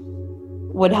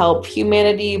would help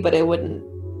humanity, but it wouldn't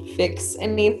fix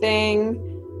anything.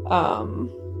 And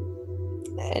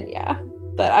yeah,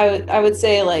 but I would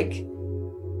say like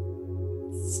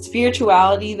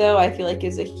spirituality, though, I feel like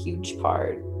is a huge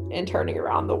part in turning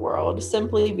around the world,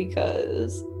 simply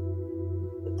because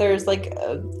there's like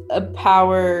a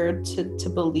power to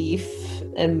belief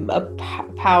and a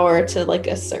power to like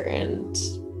a certain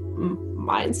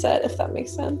mindset, if that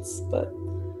makes sense. But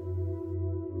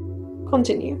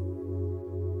continue.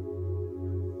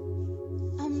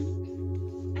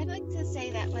 I'd like to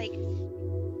say that, like,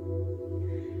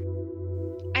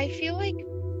 I feel like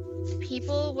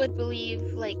people would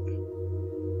believe, like,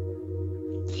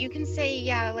 you can say,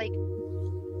 yeah, like,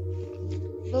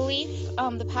 belief,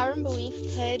 the power in belief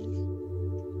could,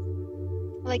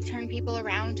 like, turn people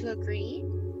around to agree,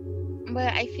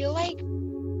 but I feel like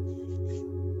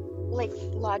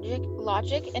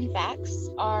logic and facts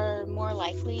are more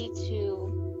likely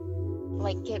to,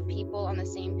 like, get people on the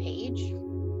same page,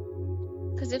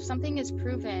 because if something is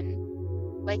proven,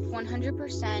 like,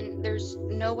 100%, there's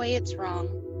no way it's wrong,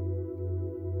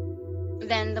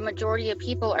 then the majority of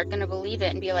people are going to believe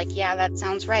it and be like, yeah, that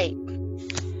sounds right.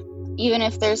 Even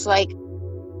if there's like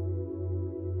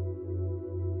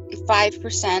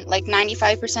 5%, like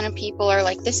 95% of people are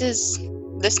like, this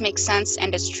makes sense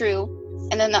and it's true.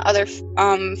 And then the other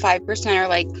 5% are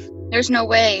like, there's no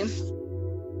way,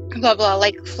 blah, blah.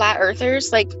 Like flat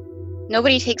earthers, like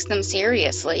nobody takes them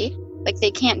seriously. Like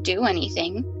they can't do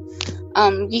anything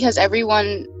because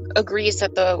everyone agrees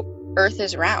that the earth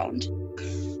is round.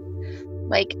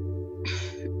 Like,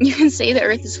 you can say the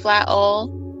earth is flat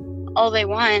all they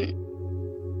want.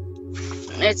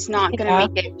 It's not gonna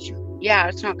make it. Yeah,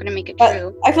 it's not gonna make it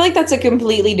true. I feel like that's a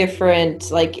completely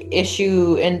different like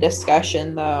issue and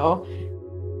discussion, though.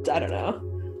 I don't know.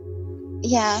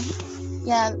 Yeah.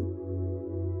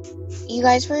 You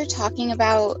guys were talking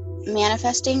about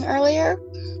manifesting earlier,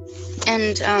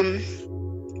 and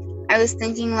I was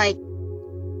thinking, like,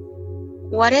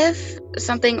 what if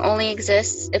something only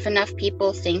exists if enough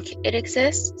people think it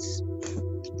exists?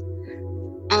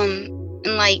 And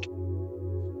like,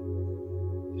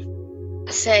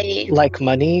 say, like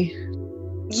money.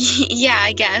 Yeah,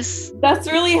 I guess that's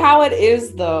really how it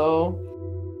is, though.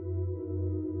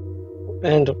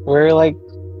 And we're like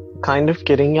kind of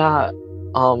getting at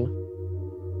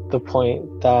the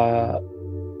point that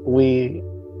we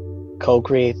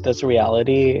co-create this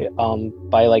reality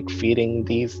by like feeding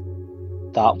these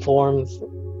thought forms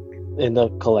in the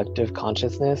collective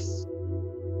consciousness,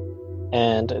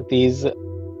 and these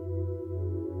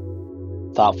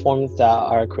thought forms that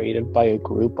are created by a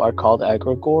group are called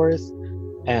egregores,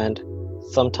 and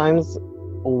sometimes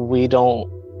we don't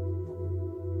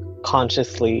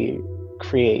consciously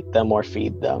create them or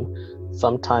feed them.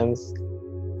 Sometimes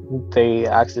they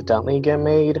accidentally get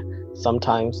made,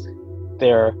 sometimes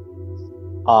they're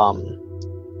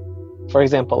for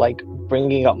example, like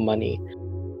bringing up money.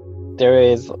 There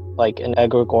is like an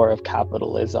egregore of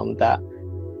capitalism that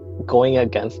going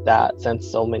against that, since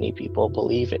so many people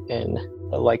believe in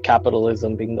like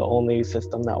capitalism being the only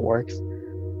system that works,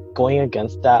 going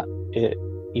against that,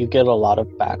 you get a lot of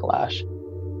backlash.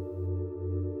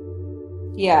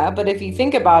 Yeah, but if you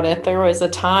think about it, there was a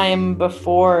time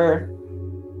before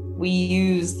we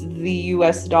used the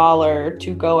US dollar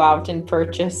to go out and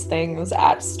purchase things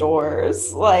at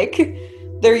stores. Like,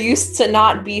 there used to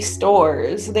not be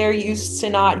stores. There used to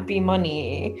not be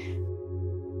money.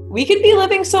 We could be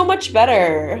living so much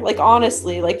better. Like,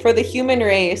 honestly, like for the human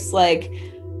race, like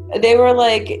they were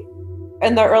like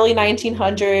in the early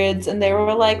 1900s and they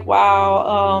were like,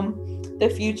 wow, the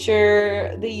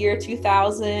future, the year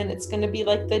 2000, it's going to be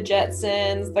like the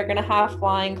Jetsons. They're going to have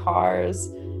flying cars.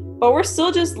 But we're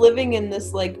still just living in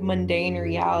this like mundane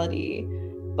reality.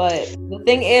 But the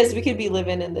thing is, we could be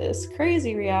living in this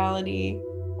crazy reality.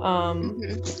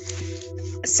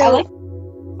 So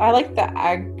I like the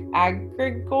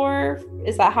egregore.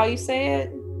 Is that how you say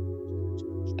it?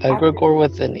 Egregore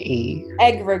with an E.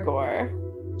 Egregore.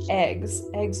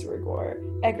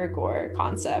 Egregore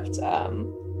concept.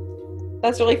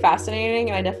 That's really fascinating,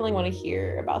 and I definitely want to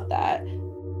hear about that.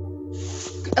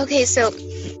 Okay, so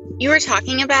you were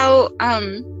talking about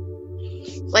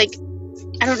like,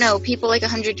 I don't know, people like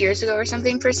 100 years ago or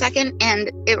something for a second,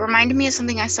 and it reminded me of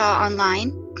something I saw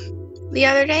online the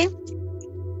other day.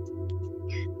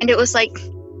 And it was like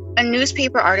a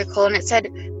newspaper article, and it said,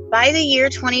 by the year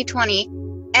 2020,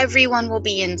 everyone will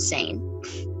be insane.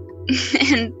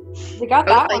 And they got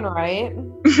that one right.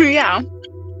 Yeah.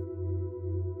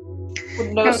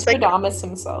 Nostradamus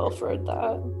himself wrote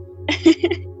that.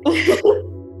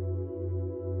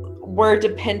 We're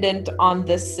dependent on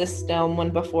this system when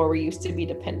before we used to be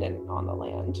dependent on the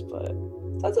land, but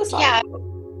that's a side.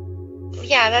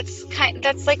 Yeah,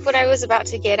 that's like what I was about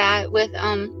to get at with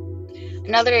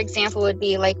another example would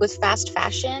be like with fast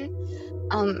fashion,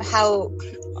 how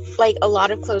like a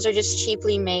lot of clothes are just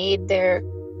cheaply made. They're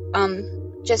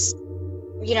just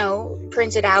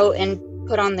printed out and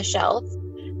put on the shelf,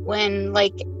 when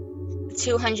like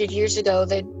 200 years ago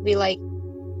they'd be like,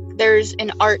 there's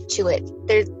an art to it.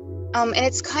 And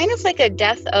it's kind of like a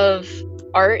death of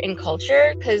art and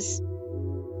culture, because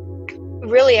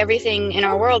really everything in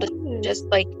our world is just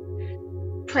like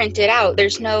printed out.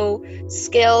 There's no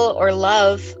skill or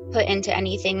love put into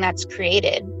anything that's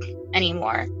created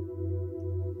anymore.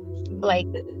 Like,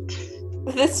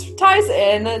 this ties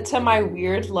in to my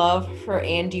weird love for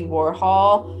Andy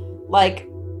Warhol, like,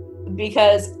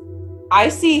 because I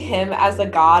see him as a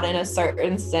god in a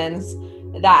certain sense,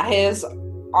 that his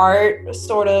art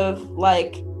sort of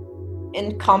like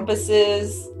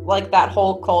encompasses like that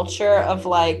whole culture of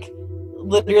like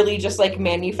literally just like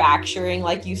manufacturing,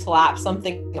 like you slap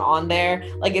something on there,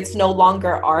 like it's no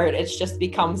longer art, it's just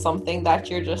become something that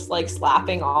you're just like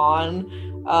slapping on.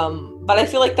 But I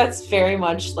feel like that's very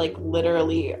much like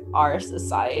literally our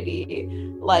society.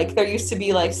 Like there used to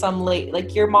be like some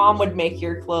like your mom would make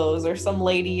your clothes, or some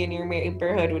lady in your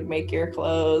neighborhood would make your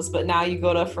clothes, but now you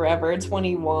go to Forever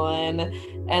 21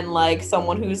 and like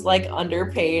someone who's like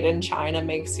underpaid in China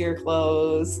makes your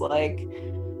clothes. Like,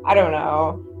 I don't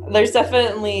know. There's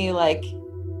definitely like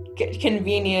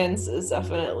convenience is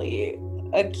definitely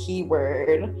a key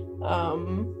word.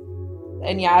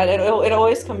 And yeah, it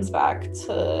always comes back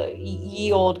to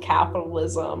ye old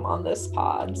capitalism on this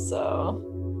pod. So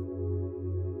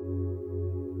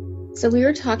we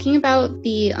were talking about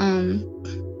the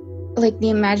like the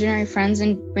imaginary friends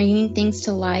and bringing things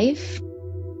to life.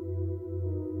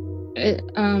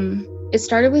 It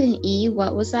started with an E.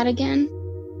 What was that again?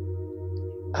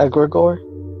 Egregore?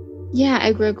 Yeah,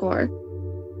 egregore.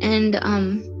 And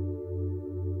I'm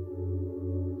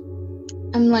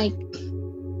like,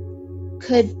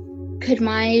 could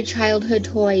my childhood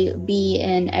toy be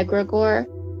an egregore?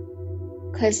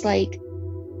 Because like,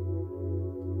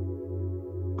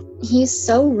 he's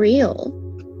so real.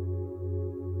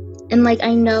 And like,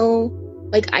 I know,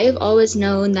 like I have always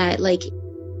known that like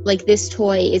this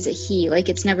toy is a he. Like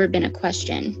it's never been a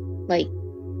question. Like,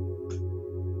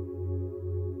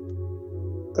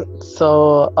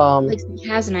 so like he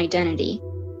has an identity.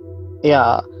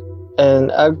 Yeah, an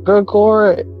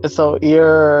egregore. So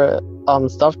your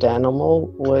stuffed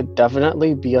animal would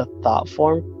definitely be a thought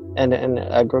form, and an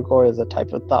egregore is a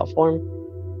type of thought form.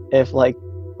 If like,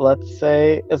 let's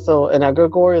say, so an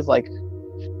egregore is like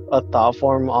a thought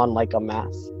form on like a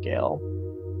mass scale.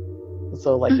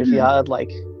 So like if you had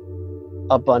like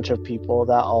a bunch of people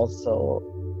that also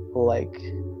like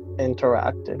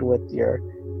interacted with your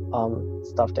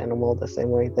stuffed animal the same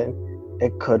way, then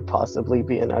it could possibly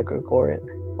be an egregore. And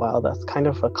wow, that's kind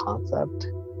of a concept.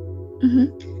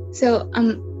 So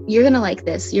you're gonna like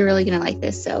this. You're really gonna like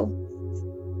this. So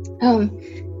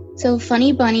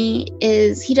Funny Bunny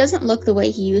he doesn't look the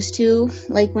way he used to,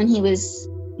 like when he was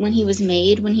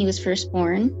made, when he was first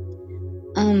born.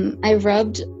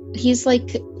 He's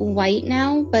like white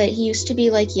now, but he used to be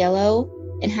like yellow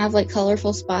and have like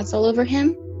colorful spots all over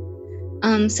him.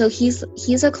 So he's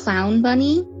a clown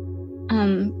bunny.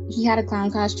 He had a clown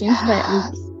costume, but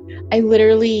I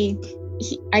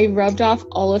rubbed off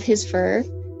all of his fur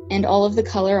and all of the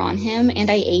color on him,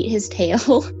 and I ate his tail.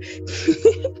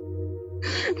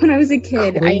 When I was a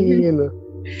kid.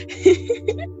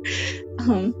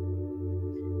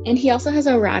 And he also has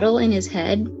a rattle in his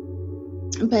head.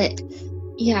 But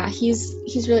yeah, he's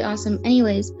really awesome.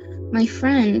 Anyways, my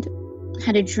friend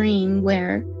had a dream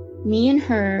where me and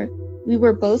her, we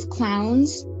were both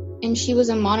clowns, and she was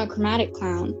a monochromatic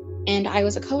clown and I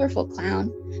was a colorful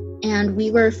clown, and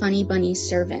we were Funny Bunny's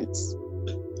servants.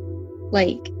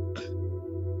 Like,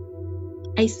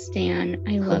 I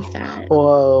love that.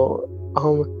 Whoa.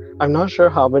 I'm not sure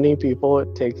how many people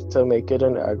it takes to make it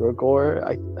an egregore.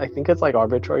 I think it's like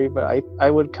arbitrary, but I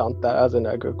would count that as an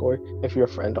egregore if your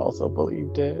friend also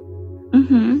believed it.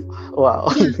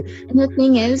 Wow. Yeah. And the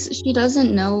thing is, she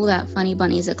doesn't know that Funny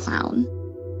Bunny's a clown.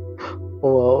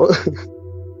 Whoa.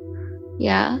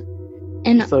 Yeah.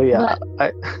 And so yeah,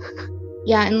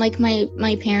 yeah, and like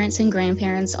my parents and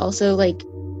grandparents also, like,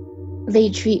 they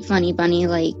treat Funny Bunny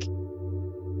like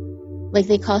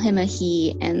they call him a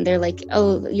he, and they're like,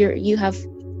 oh, you have,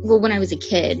 well, when I was a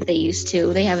kid, they used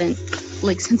to. They haven't,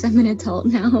 like, since I'm an adult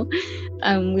now,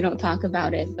 we don't talk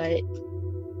about it, but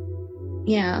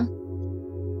yeah,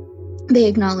 they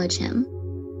acknowledge him.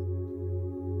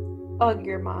 Ugh,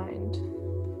 your mind.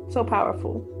 So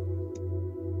powerful.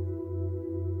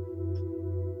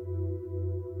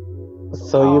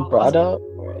 So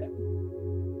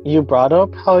you brought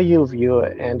up how you view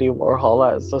Andy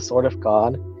Warhol as a sort of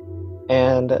god,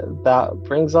 and that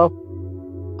brings up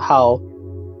how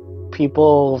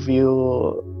people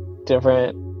view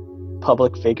different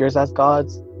public figures as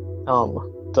gods.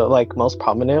 The like most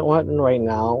prominent one right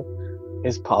now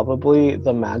is probably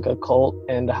the MAGA cult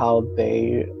and how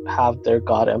they have their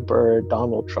god emperor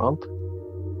Donald Trump.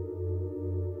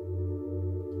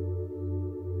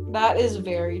 That is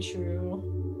very true.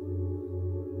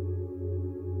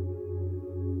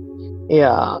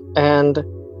 Yeah, and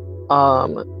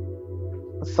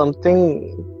something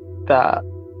that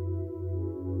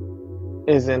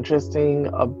is interesting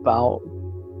about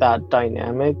that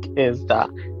dynamic is that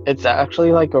it's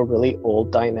actually like a really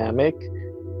old dynamic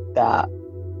that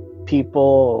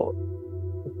people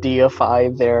deify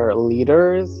their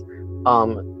leaders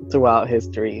throughout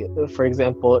history. For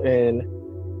example, in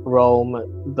Rome,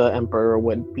 the emperor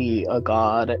would be a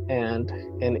god, and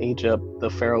in Egypt,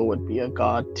 the pharaoh would be a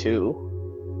god too.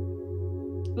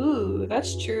 Ooh,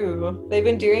 that's true. They've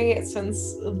been doing it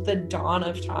since the dawn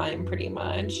of time, pretty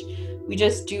much. We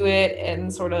just do it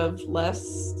in sort of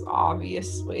less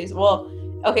obvious ways. Well,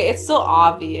 okay, it's still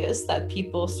obvious that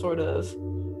people sort of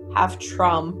have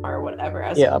Trump or whatever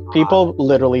as yeah, people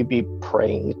literally be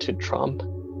praying to Trump.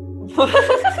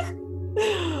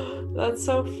 That's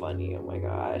so funny. Oh my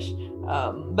gosh.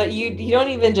 But you don't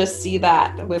even just see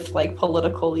that with like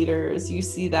political leaders. You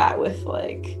see that with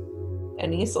like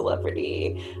any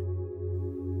celebrity.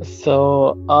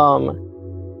 So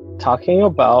talking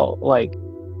about like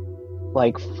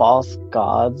false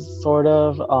gods, sort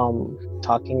of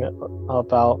talking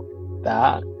about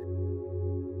that,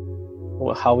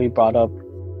 how we brought up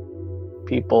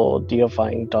people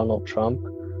deifying Donald Trump,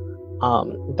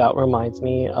 that reminds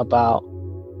me about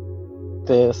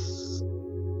this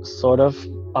sort of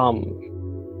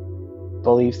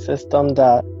belief system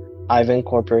that I've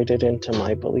incorporated into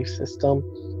my belief system.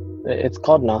 It's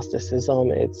called Gnosticism.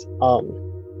 It's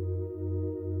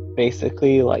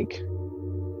basically like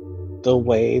the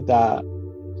way that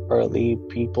early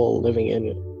people living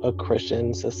in a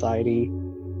Christian society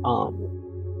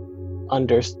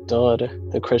understood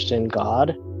the Christian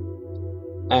God,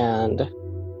 and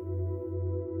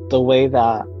the way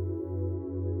that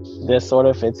this sort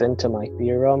of fits into my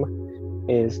theorem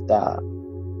is that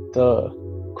the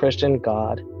Christian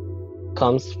God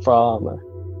comes from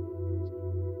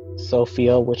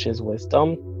Sophia, which is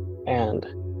wisdom, and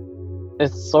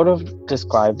it's sort of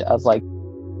described as like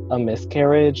a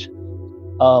miscarriage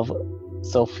of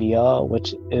Sophia,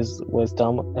 which is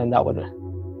wisdom, and that would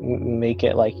make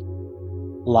it like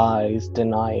lies,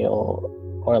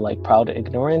 denial, or like proud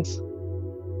ignorance.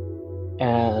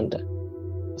 And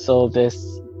so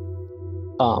this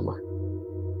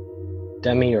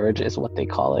demiurge is what they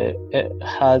call it. It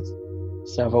has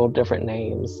several different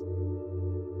names,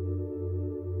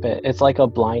 but it's like a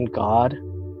blind god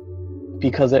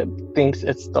because it thinks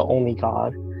it's the only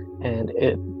god, and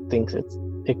it thinks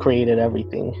it created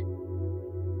everything.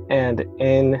 And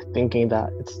in thinking that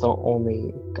it's the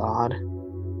only god,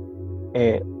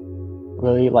 it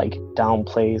really like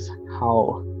downplays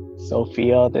how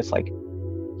Sophia, this like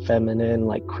feminine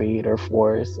like creator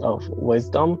force of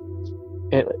wisdom,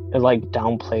 it like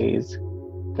downplays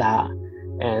that.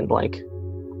 And like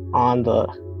on the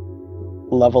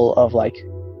level of like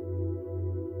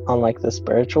on like the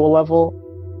spiritual level,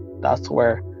 that's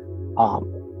where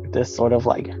this sort of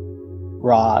like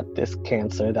rot, this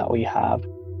cancer that we have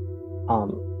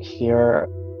here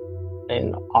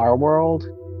in our world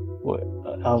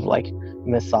of like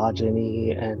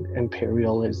misogyny and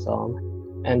imperialism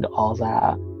and all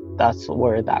that, that's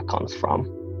where that comes from.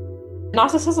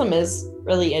 Gnosticism is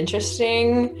really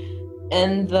interesting,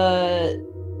 and the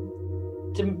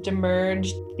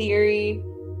Demiurge theory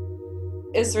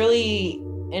is really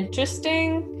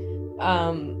interesting.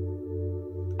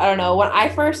 I don't know, when I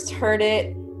first heard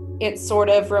it, it sort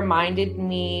of reminded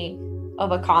me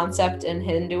of a concept in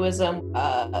Hinduism,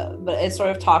 but it sort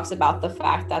of talks about the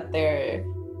fact that there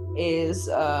is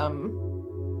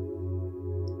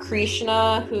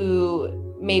Krishna,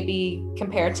 who maybe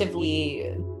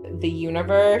comparatively the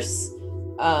universe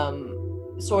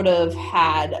sort of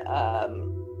had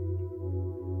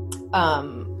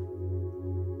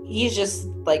he's just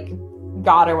like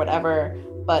God or whatever,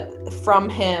 but from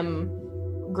him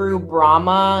grew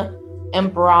Brahma,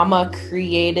 and Brahma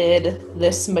created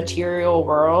this material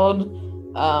world.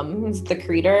 He's the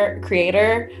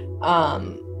creator,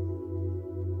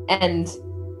 and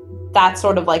that's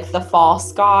sort of like the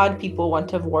false god. People want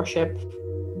to worship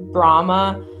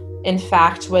Brahma. In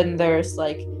fact, when there's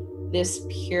like this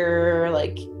pure,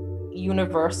 like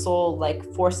universal, like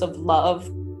force of love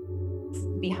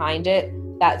behind it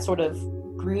that sort of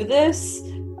grew this,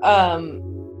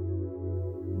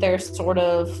 there's sort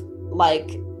of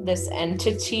like this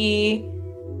entity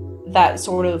that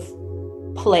sort of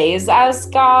plays as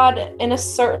God in a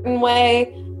certain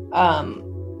way,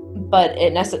 but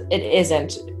it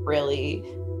isn't really.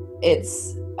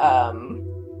 It's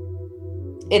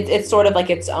it's sort of like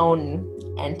its own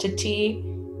entity.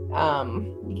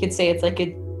 You could say it's like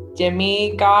a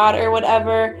demigod or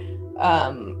whatever,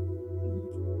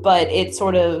 but it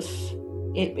sort of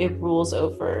it rules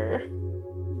over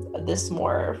this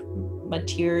more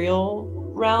material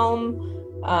realm.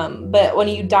 But when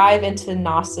you dive into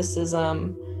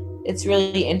Gnosticism, it's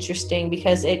really interesting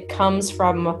because it comes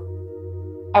from,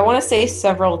 I want to say,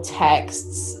 several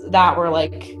texts that were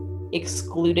like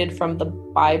excluded from the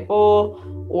Bible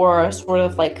or sort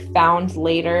of like found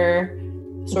later.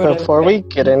 Before we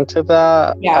get into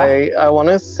that, Yeah. I want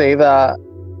to say that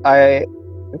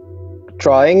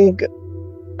drawing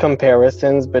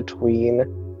comparisons between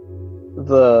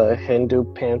the Hindu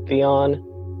pantheon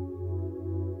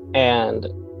and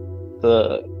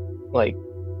the like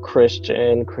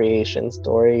Christian creation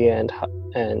story and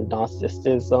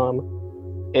Gnosticism,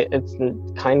 it's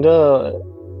kind of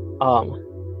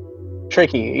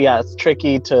tricky. Yeah, it's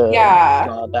tricky to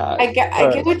draw that. I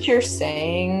get what you're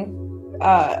saying.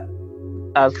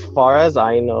 As far as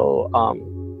I know,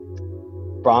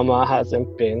 Brahma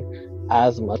hasn't been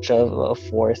as much of a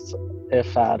force,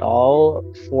 if at all,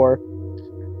 for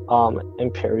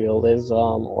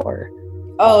imperialism or.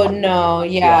 Oh no!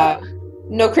 Yeah.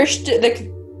 No, Christian.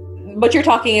 What you're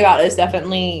talking about is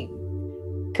definitely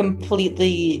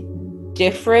completely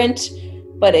different.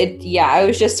 But it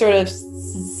was just sort of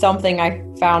something I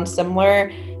found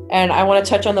similar, and I want to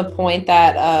touch on the point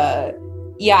that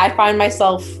I find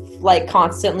myself like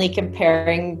constantly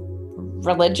comparing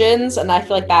religions, and I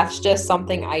feel like that's just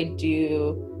something I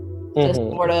do to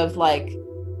sort of like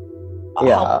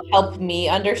help me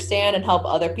understand and help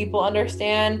other people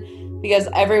understand, because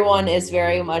everyone is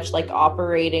very much like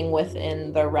operating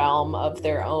within the realm of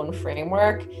their own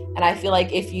framework. And I feel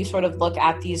like if you sort of look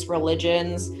at these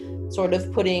religions sort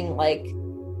of putting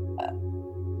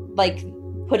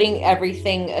putting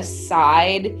everything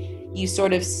aside, you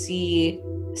sort of see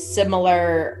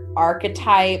similar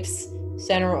archetypes,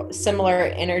 similar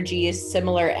energies,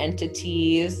 similar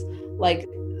entities. Like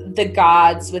the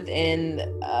gods within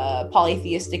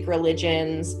polytheistic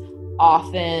religions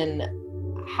often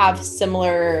have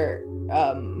similar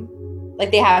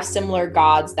they have similar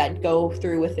gods that go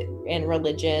through in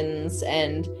religions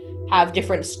and have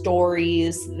different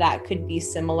stories that could be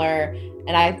similar.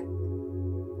 And I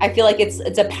feel like it's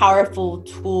a powerful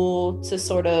tool to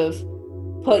sort of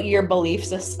put your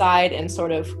beliefs aside and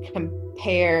sort of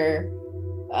compare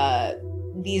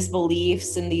these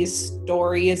beliefs and these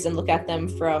stories and look at them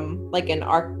from like an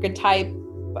archetype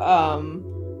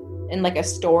and like a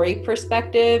story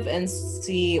perspective and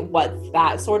see what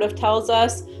that sort of tells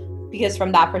us, because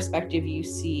from that perspective you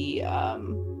see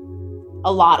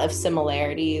a lot of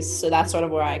similarities. So that's sort of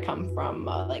where I come from,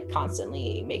 like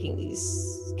constantly making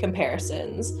these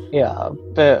comparisons. Yeah,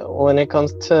 but when it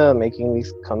comes to making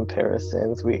these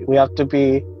comparisons, we have to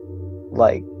be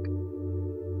like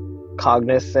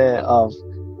cognizant of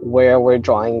where we're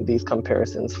drawing these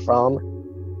comparisons from,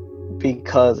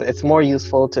 because it's more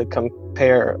useful to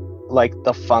compare like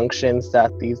the functions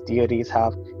that these deities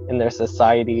have in their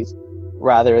societies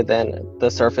rather than the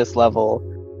surface level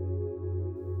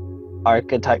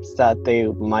archetypes that they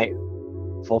might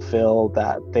fulfill,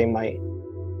 that they might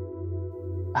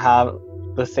have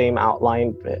the same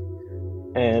outline, but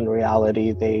in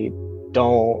reality they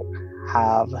don't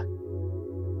have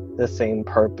the same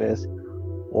purpose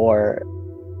or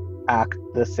act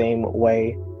the same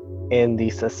way in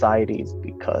these societies,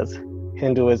 because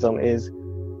Hinduism is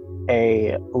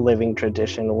a living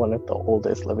tradition, one of the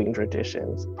oldest living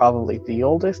traditions, probably the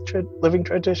oldest living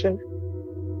tradition.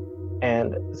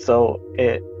 And so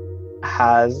it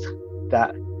has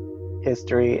that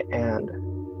history, and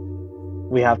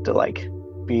we have to like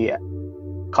be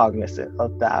cognizant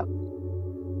of that.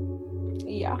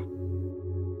 Yeah.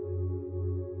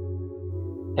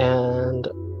 And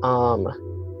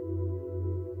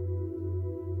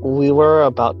we were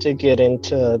about to get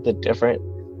into the different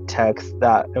texts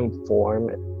that inform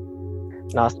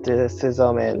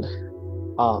Gnosticism and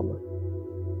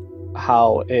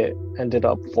how it ended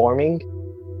up forming.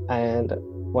 And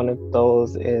one of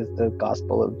those is the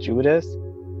Gospel of Judas,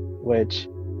 which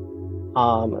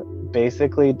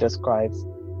basically describes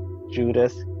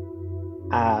Judas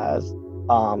as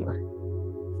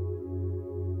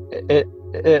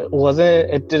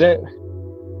it didn't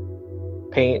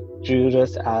paint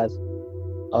Judas as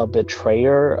a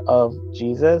betrayer of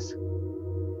Jesus,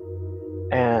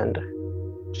 and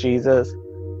Jesus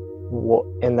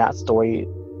in that story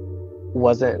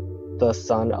wasn't the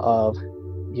son of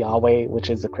Yahweh, which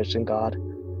is a Christian God,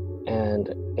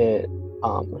 and it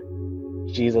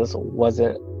Jesus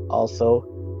wasn't also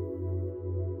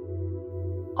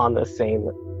on the same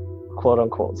quote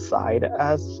unquote side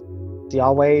as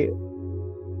Yahweh.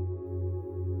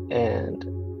 And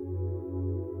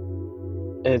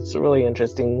it's really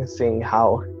interesting seeing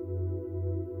how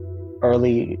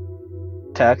early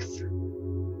texts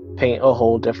paint a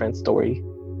whole different story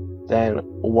than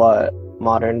what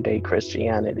modern day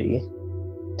Christianity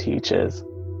teaches.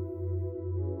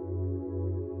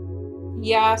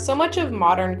 Yeah, so much of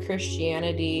modern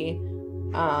Christianity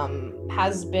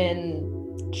has been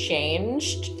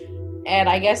changed, and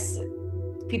I guess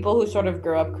people who sort of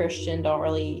grew up Christian don't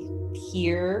really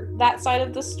hear that side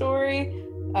of the story.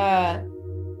 I'm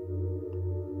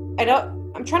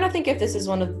trying to think if this is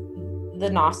one of the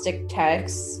Gnostic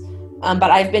texts, but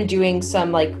I've been doing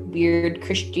some like weird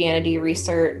Christianity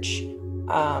research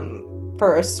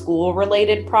for a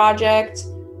school-related project.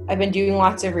 I've been doing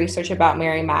lots of research about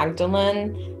Mary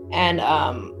Magdalene, and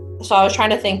so I was trying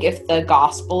to think if the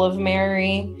Gospel of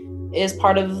Mary is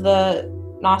part of the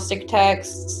Gnostic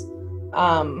texts,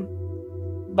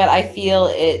 but I feel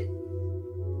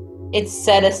it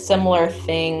said a similar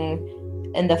thing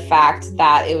in the fact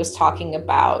that it was talking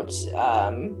about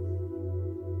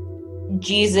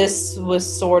Jesus was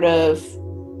sort of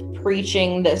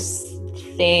preaching this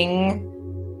thing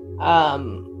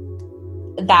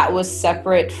that was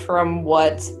separate from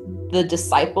what the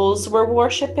disciples were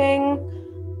worshiping.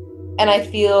 And I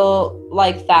feel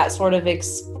like that sort of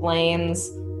explains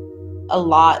a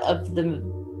lot of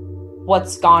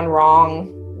what's gone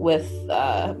wrong with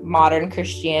modern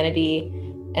Christianity,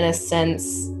 in a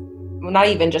sense. Well, not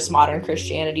even just modern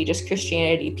Christianity, just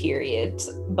Christianity period.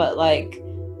 But like,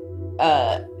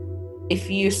 if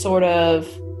you sort of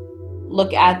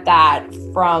look at that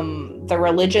from the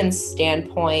religion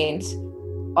standpoint,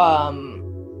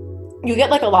 you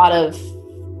get like a lot of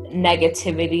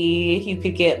negativity. You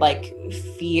could get like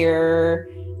fear.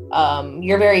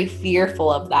 You're very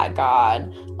fearful of that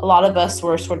God. A lot of us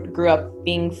grew up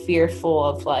being fearful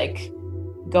of like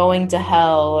going to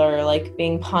hell or like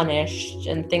being punished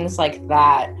and things like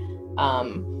that.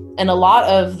 And a lot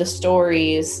of the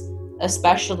stories,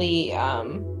 especially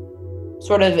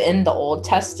sort of in the Old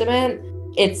Testament,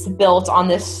 it's built on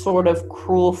this sort of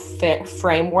cruel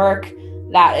framework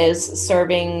that is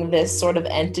serving this sort of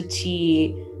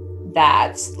entity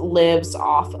that lives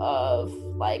off of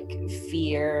like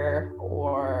fear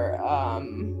or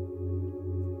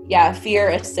fear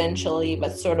essentially,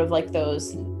 but sort of like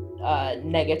those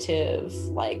negative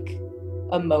like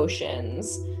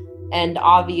emotions. And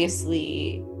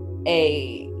obviously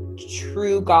a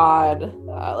true God,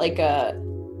 like a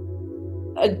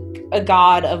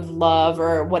God of love,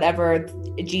 or whatever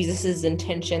Jesus's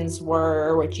intentions were,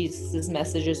 or what Jesus's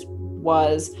messages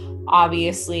was,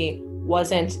 obviously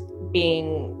wasn't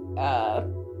being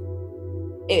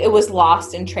it was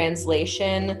lost in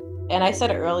translation. And I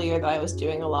said earlier that I was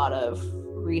doing a lot of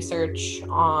research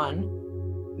on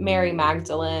Mary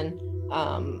Magdalene,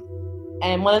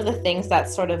 and one of the things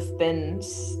that's sort of been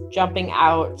jumping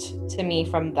out to me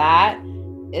from that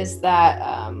is that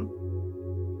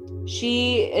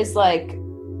she is like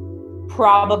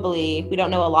probably, we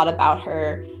don't know a lot about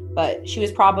her, but she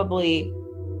was probably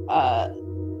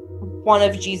one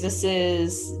of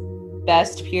Jesus's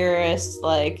best, purest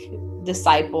like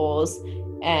disciples,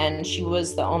 and she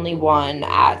was the only one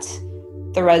at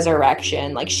the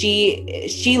resurrection. Like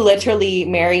she literally,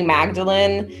 Mary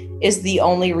Magdalene is the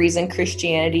only reason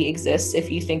Christianity exists,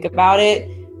 if you think about it,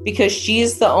 because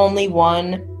she's the only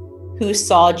one who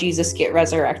saw Jesus get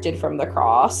resurrected from the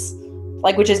cross,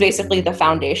 like, which is basically the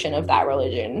foundation of that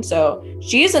religion. So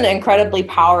she's an incredibly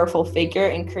powerful figure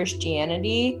in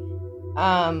Christianity,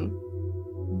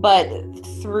 but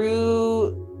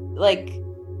through like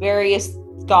various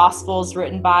gospels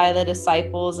written by the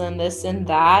disciples and this and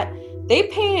that, they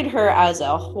painted her as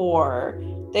a whore.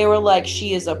 They were like,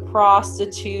 she is a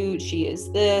prostitute, she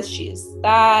is this, she is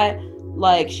that,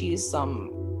 like she's some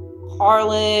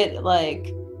harlot,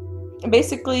 like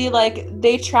basically like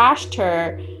they trashed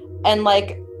her. And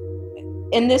like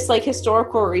in this like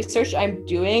historical research I'm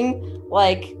doing,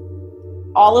 like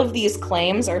all of these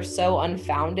claims are so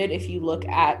unfounded if you look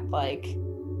at like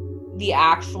the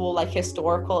actual like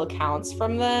historical accounts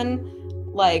from then.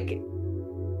 Like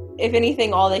if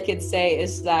anything, all they could say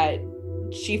is that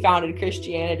she founded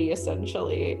Christianity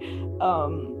essentially,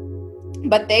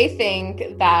 but they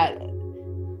think that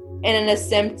in an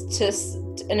attempt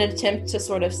to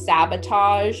sort of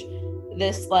sabotage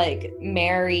this like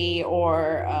Mary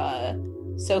or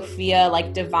Sophia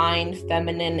like divine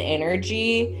feminine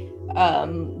energy,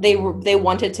 they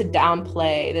wanted to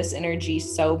downplay this energy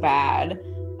so bad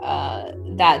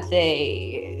that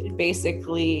they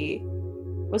basically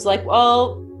was like,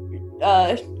 well,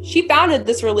 she founded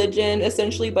this religion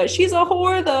essentially, but she's a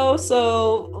whore though,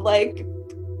 so like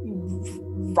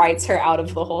writes her out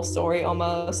of the whole story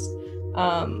almost.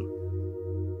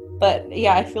 But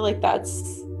yeah, I feel like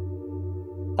that's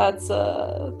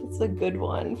a good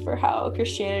one for how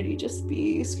Christianity just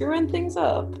be screwing things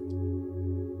up.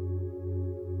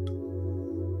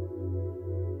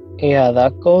 Yeah,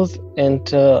 that goes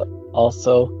into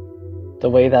also the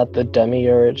way that the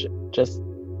demiurge just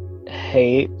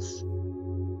hates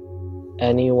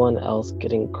anyone else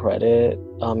getting credit,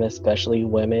 especially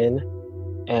women,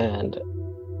 and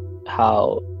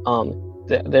how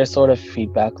there's sort of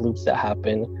feedback loops that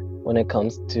happen when it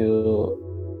comes to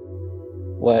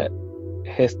what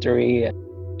history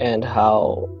and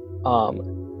how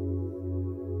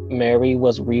Mary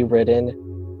was rewritten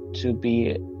to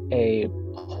be a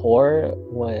whore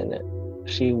when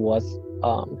she was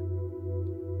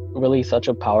really such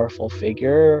a powerful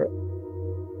figure,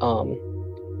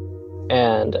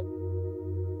 and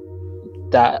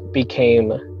that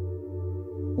became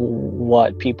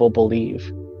what people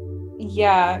believe.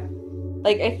 Yeah,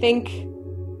 like I think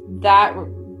that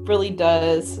really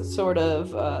does sort of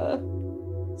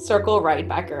circle right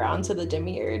back around to the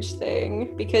demiurge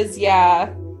thing, because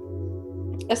yeah,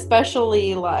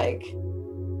 especially like,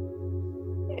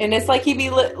 and it's like he'd be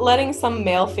letting some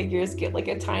male figures get like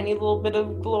a tiny little bit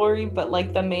of glory, but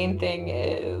like the main thing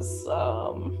is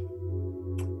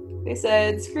they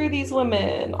said, screw these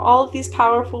women, all of these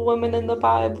powerful women in the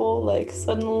Bible, like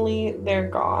suddenly they're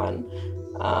gone.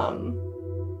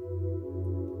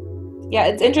 Yeah,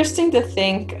 it's interesting to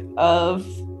think of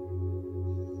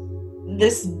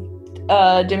this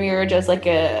demiurge as like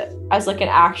an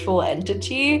actual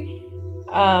entity.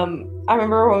 I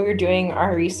remember when we were doing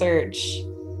our research,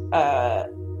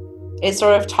 it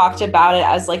sort of talked about it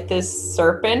as like this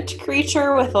serpent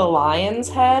creature with a lion's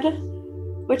head,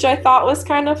 which I thought was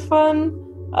kind of fun,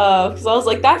 because I was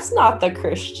like, that's not the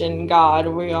Christian God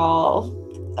we all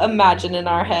imagine in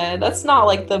our head. That's not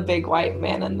like the big white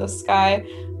man in the sky.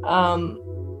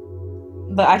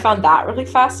 But I found that really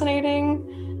fascinating.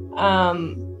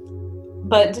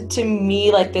 But to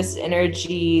me, like, this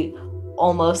energy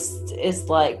almost is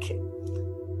like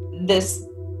this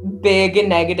big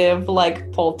negative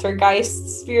like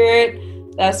poltergeist spirit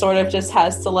that sort of just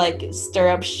has to like stir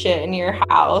up shit in your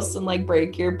house and like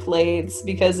break your plates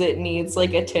because it needs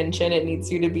like attention, it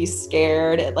needs you to be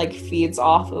scared, it like feeds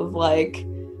off of like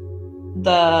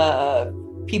the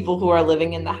people who are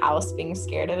living in the house being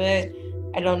scared of it.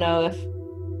 I don't know if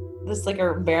this is like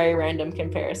a very random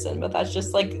comparison, but that's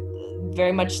just like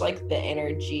very much like the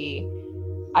energy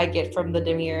I get from the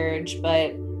demiurge.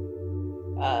 But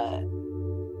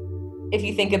if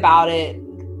you think about it,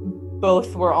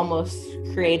 both were almost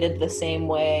created the same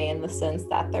way in the sense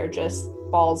that they're just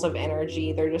balls of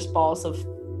energy. They're just balls of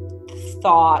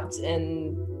thought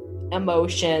and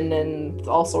emotion and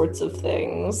all sorts of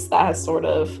things that has sort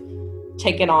of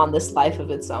taken on this life of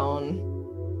its own.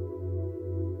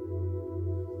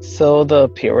 So the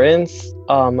appearance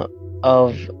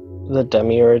of the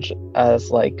demiurge as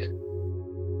like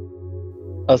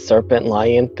a serpent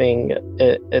lion thing,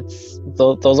 it's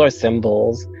those are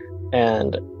symbols,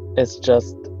 and it's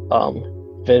just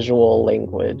visual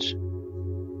language,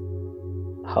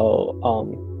 how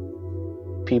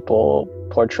people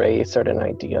portray certain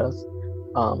ideas.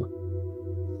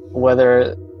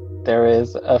 Whether there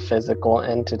is a physical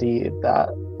entity that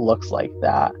looks like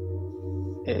that,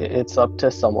 it's up to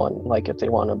someone, like if they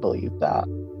want to believe that.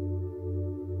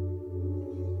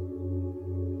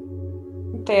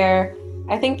 Fair.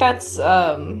 I think that's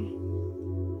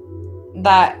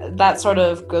that sort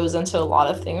of goes into a lot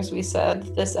of things we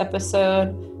said this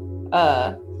episode,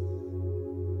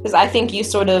 because I think you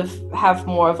sort of have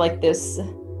more of like this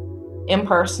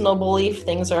impersonal belief.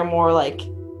 Things are more like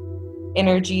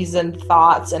energies and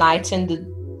thoughts, and I tend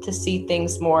to see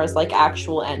things more as like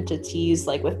actual entities,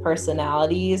 like with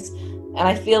personalities. And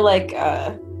I feel like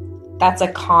that's a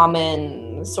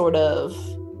common sort of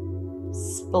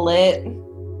split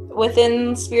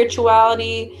within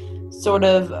spirituality, sort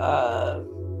of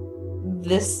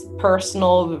this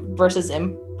personal versus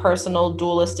impersonal,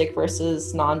 dualistic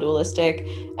versus non-dualistic.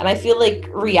 And I feel like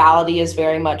reality is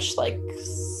very much like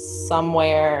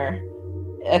somewhere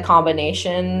a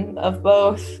combination of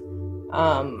both.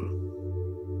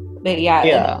 But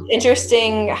yeah.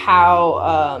 Interesting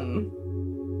how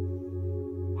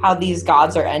these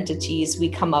gods or entities, we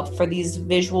come up for these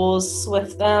visuals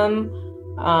with them.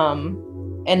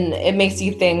 and it makes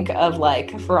you think of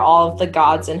like, for all of the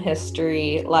gods in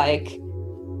history, like,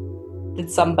 did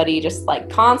somebody just like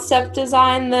concept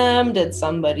design them? Did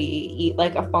somebody eat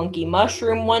like a funky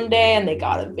mushroom one day and they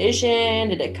got a vision?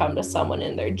 Did it come to someone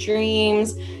in their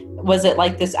dreams? Was it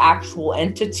like this actual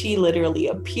entity literally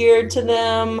appeared to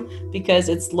them because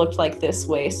it's looked like this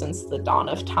way since the dawn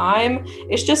of time?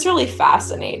 It's just really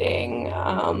fascinating,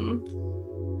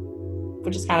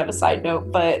 which is kind of a side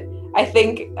note, but I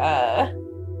think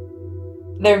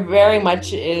there very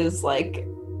much is like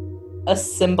a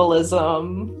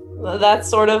symbolism that's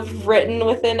sort of written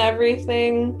within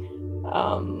everything.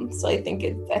 So I think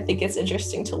it's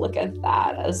interesting to look at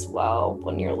that as well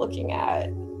when you're looking at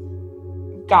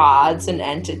gods and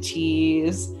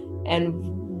entities and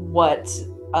what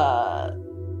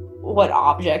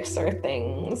objects or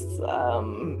things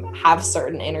have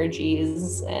certain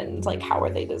energies, and like how are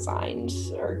they designed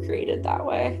or created that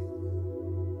way.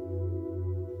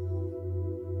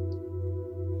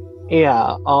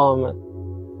 Yeah,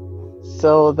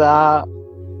 so that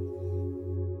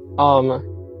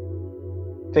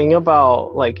thing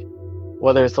about like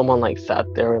whether someone like sat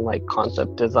there and like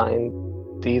concept designed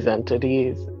these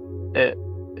entities,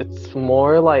 it's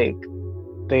more like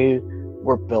they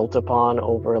were built upon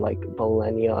over like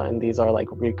millennia, and these are like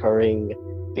recurring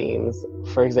themes.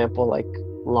 For example, like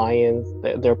lions,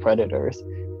 they're predators.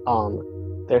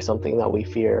 They're something that we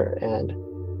fear, and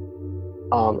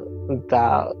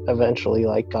that eventually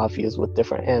like got fused with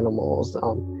different animals.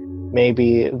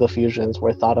 Maybe the fusions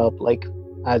were thought up, like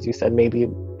as you said, maybe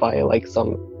by like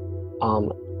some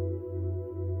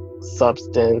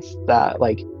substance that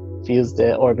like fused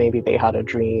it, or maybe they had a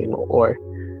dream, or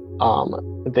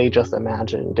they just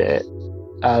imagined it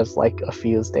as like a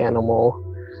fused animal.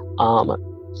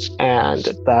 And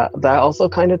that also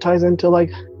kind of ties into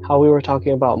like how we were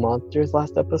talking about monsters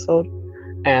last episode.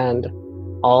 And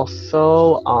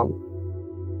also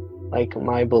like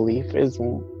my belief is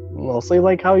mostly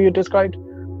like how you described,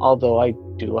 although I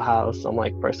do have some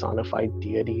like personified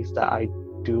deities that I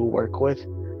do work with,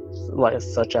 like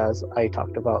such as I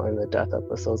talked about in the death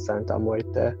episode, Santa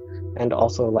Muerte, and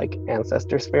also like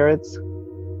ancestor spirits.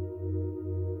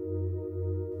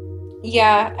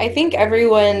 Yeah, I think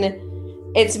everyone,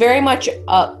 it's very much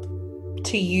up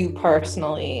to you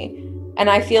personally, and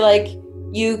I feel like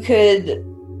you can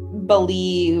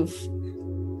believe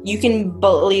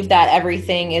that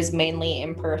everything is mainly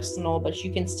impersonal, but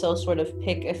you can still sort of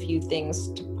pick a few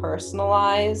things to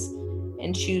personalize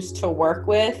and choose to work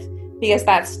with, because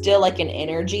that's still like an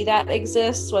energy that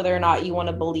exists, whether or not you want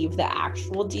to believe the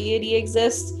actual deity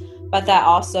exists. But that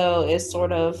also is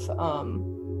sort of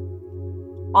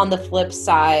on the flip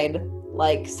side,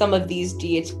 like some of these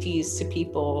deities to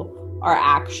people are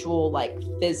actual like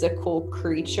physical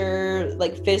creature,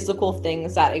 like physical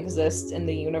things that exist in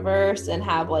the universe and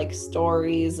have like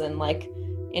stories and like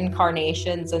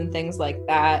incarnations and things like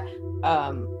that.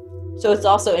 So it's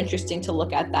also interesting to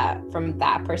look at that from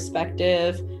that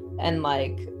perspective. And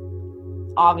like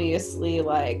obviously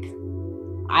like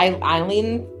I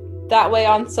lean that way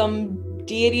on some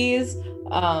deities,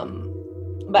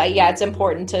 but yeah, it's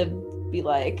important to be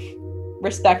like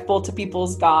respectful to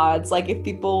people's gods. Like if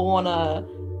people want to,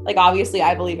 like obviously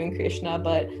I believe in Krishna,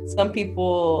 but some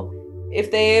people,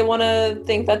 if they want to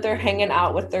think that they're hanging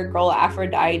out with their girl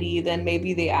Aphrodite, then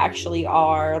maybe they actually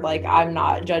are. Like I'm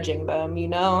not judging them, you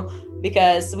know,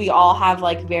 because we all have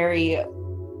like very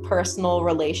personal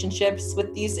relationships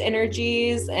with these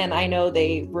energies, and I know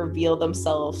they reveal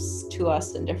themselves to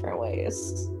us in different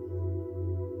ways.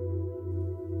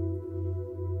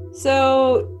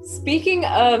 So speaking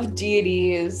of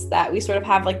deities that we sort of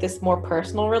have like this more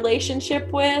personal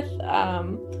relationship with,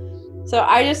 so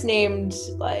I just named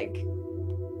like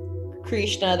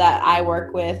Krishna that I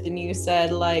work with, and you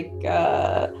said like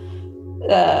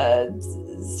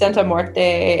Santa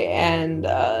Muerte and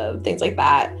things like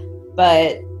that.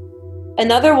 But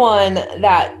another one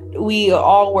that we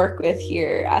all work with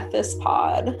here at this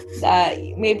pod that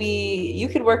maybe you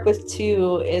could work with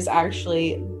too is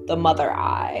actually the mother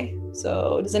eye.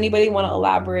 So does anybody want to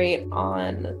elaborate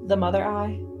on the mother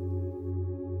eye?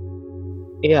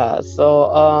 Yeah,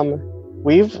 so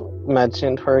we've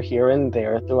mentioned her here and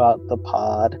there throughout the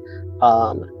pod,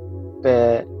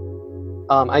 but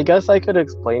I guess I could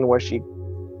explain where she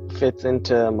fits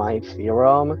into my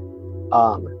theorem,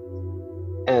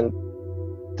 and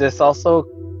this also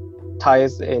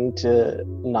ties into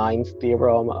Nine's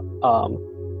theorem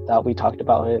that we talked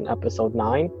about in episode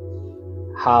 9.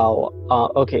 How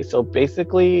okay, so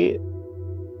basically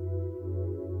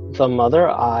the mother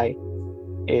eye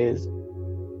is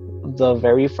the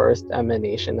very first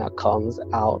emanation that comes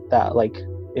out that like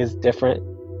is different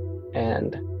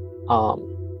and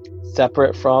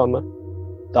separate from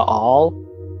the all.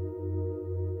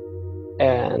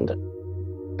 And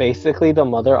basically the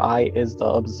mother eye is the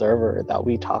observer that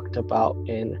we talked about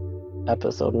in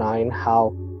episode 9,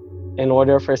 how in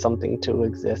order for something to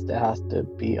exist it has to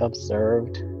be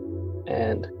observed,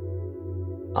 and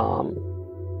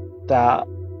that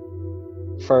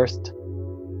first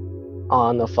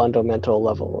on the fundamental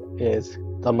level is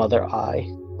the mother eye,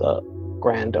 the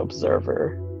grand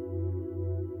observer.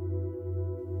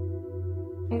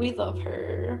 We love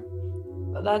her.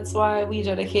 That's why we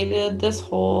dedicated this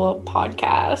whole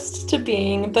podcast to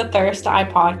being the Thirst Eye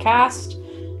podcast.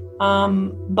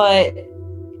 But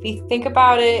if you think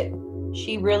about it,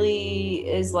 she really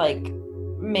is like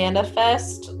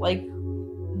manifest like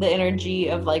the energy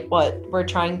of like what we're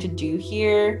trying to do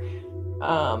here,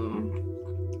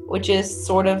 which is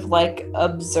sort of like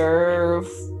observe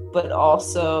but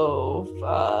also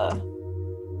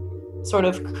sort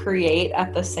of create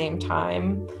at the same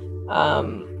time.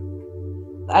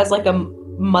 As like a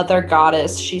mother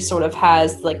goddess, she sort of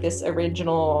has like this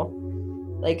original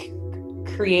like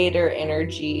creator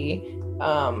energy,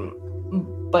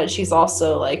 but she's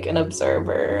also like an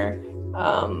observer,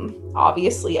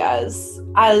 obviousobviously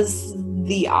as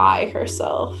the eye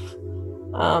herself.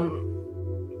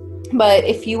 But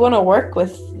if you want to work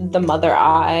with the mother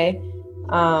eye,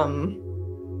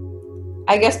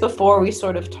 I guess before we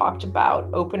sort of talked about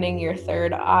opening your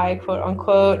third eye, quote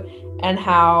unquote, and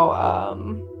how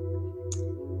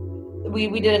we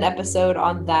did an episode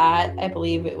on that. I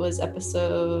believe it was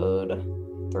episode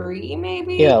 3,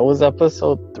 maybe? Yeah, it was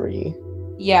episode 3.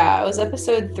 Yeah, it was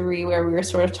episode 3 where we were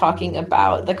sort of talking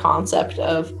about the concept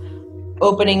of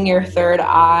opening your third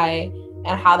eye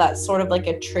and how that's sort of like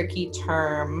a tricky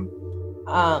term.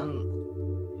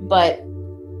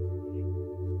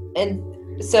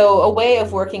 So a way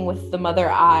of working with the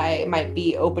mother eye might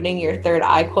be opening your third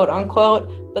eye, quote unquote,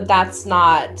 but that's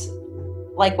not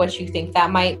like what you think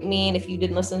that might mean. If you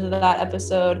didn't listen to that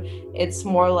episode, it's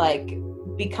more like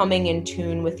becoming in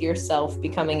tune with yourself,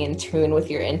 becoming in tune with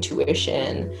your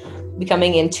intuition,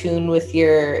 becoming in tune with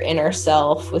your inner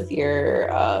self, with your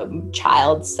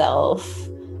child self,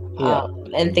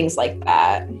 and things like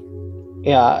that.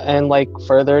 Yeah, and like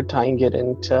further tying it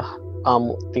into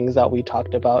things that we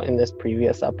talked about in this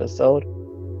previous episode.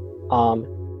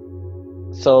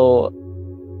 So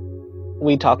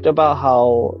we talked about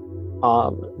how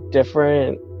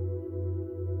different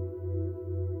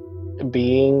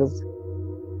beings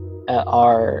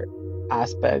are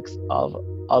aspects of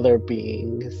other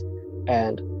beings,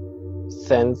 and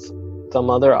since the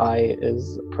mother eye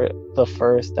is the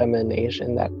first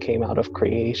emanation that came out of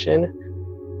creation,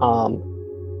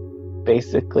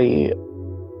 basically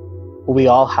we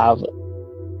all have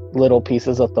little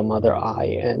pieces of the mother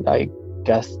eye, and I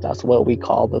guess that's what we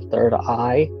call the third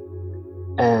eye,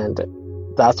 and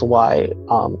that's why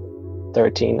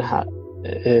 13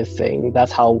 is saying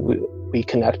that's how we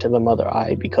connect to the mother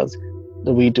eye, because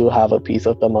we do have a piece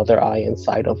of the mother eye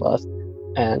inside of us,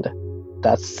 and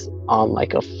that's on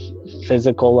like a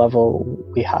physical level.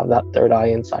 We have that third eye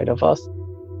inside of us,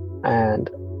 and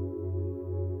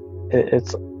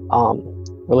it's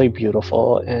really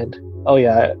beautiful. And oh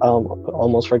yeah,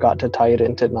 almost forgot to tie it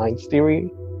into 9's theory.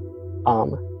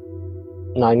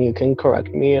 9, you can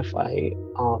correct me if I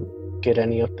get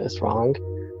any of this wrong,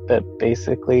 but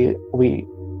basically we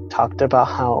talked about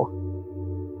how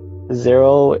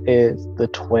 0 is the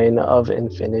twin of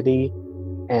infinity,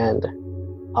 and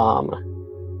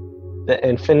the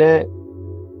infinite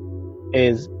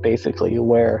is basically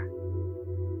where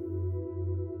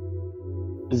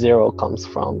 0 comes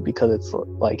from, because it's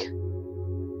like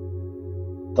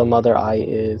the mother eye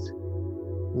is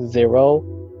 0,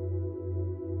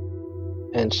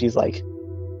 and she's like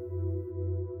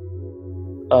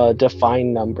a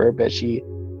defined number, but she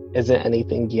isn't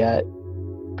anything yet,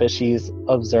 but she's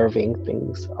observing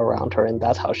things around her, and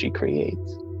that's how she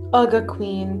creates. Ugga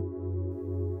queen.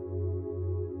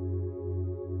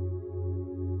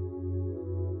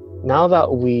 Now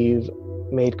that we've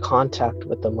made contact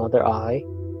with the mother eye,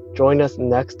 join us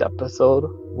next episode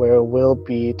where we'll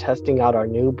be testing out our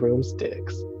new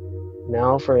broomsticks.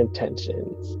 Now for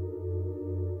intentions.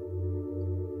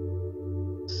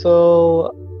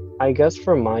 So I guess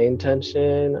for my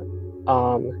intention,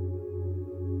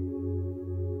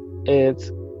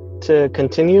 it's to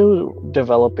continue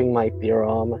developing my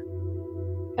theorem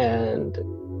and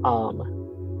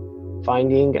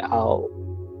finding out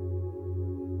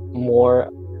more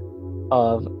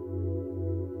of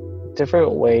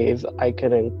different ways I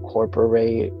could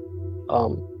incorporate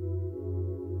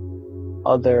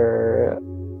other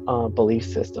belief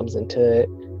systems into it,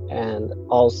 and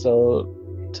also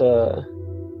to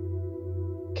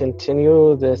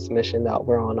continue this mission that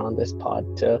we're on this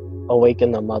pod, to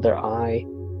awaken the Mother Eye,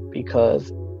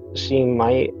 because she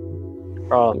might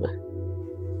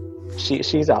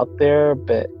she's out there,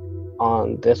 but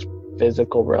on this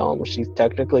physical realm she's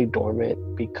technically dormant,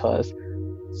 because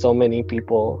so many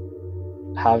people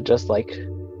have just like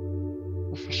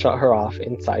shut her off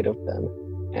inside of them,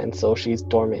 and so she's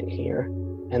dormant here,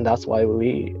 and that's why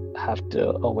we have to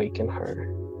awaken her.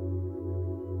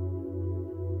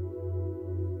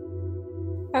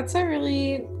 That's a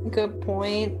really good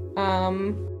point.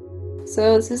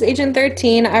 So this is Agent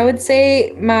 13. I would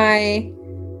say my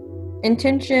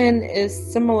intention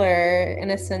is similar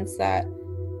in a sense that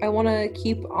I want to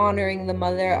keep honoring the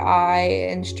Mother Eye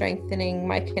and strengthening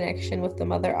my connection with the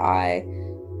Mother Eye.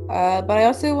 But I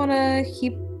also want to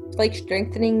keep like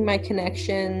strengthening my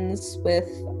connections with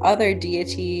other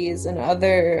deities and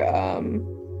other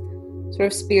sort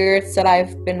of spirits that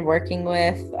I've been working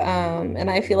with. And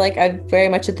I feel like I'm very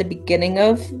much at the beginning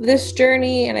of this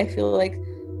journey, and I feel like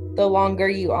the longer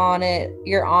you're on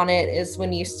it is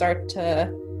when you start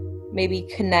to maybe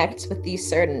connect with these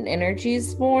certain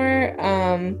energies more.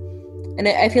 And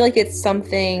I feel like it's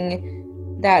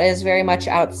something that is very much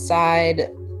outside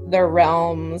the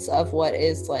realms of what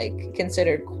is like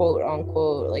considered quote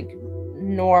unquote like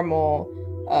normal.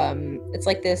 It's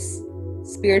like this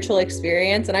spiritual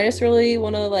experience, and I just really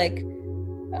want to like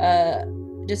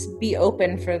just be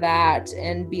open for that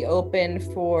and be open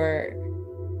for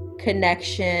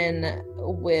connection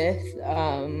with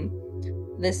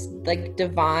this like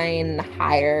divine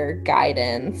higher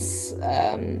guidance,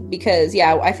 because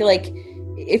I feel like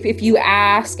if you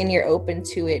ask and you're open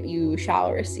to it, you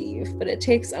shall receive, but it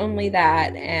takes only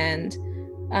that. And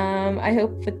I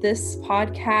hope with this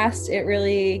podcast it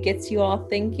really gets you all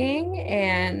thinking,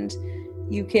 and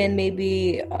you can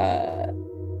maybe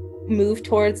move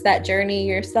towards that journey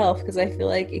yourself, because I feel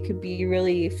like it could be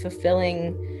really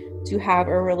fulfilling to have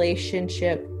a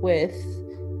relationship with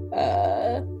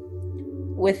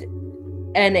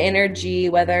an energy,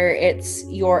 whether it's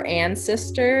your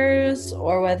ancestors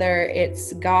or whether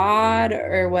it's God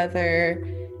or whether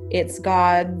it's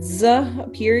God's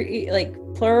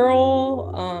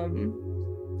plural,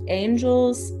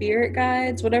 angels, spirit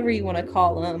guides, whatever you want to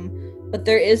call them. But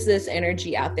there is this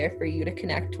energy out there for you to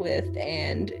connect with,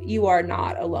 and you are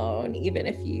not alone, even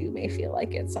if you may feel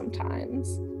like it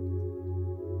sometimes.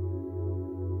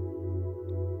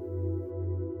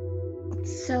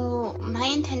 So my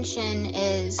intention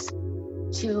is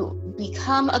to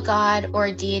become a god or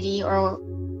a deity or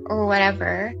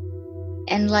whatever,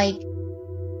 and like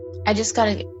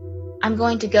I'm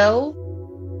going to go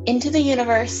into the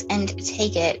universe and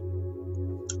take it.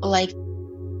 Like,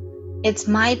 it's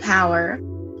my power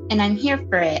and I'm here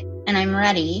for it and I'm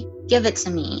ready. Give it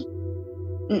to me.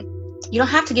 You don't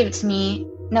have to give it to me.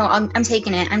 No, I'm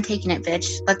taking it. I'm taking it, bitch.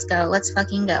 Let's go. Let's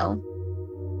fucking go.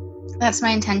 That's my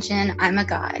intention. I'm a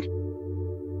god.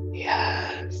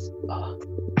 Yes.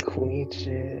 Queen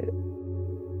shit.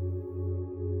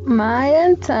 My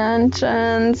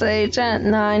intentions, Agent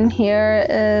 9 here,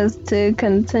 is to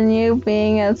continue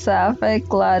being a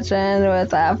sapphic legend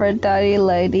with Aphrodite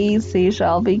lady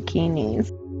seashell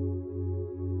bikinis.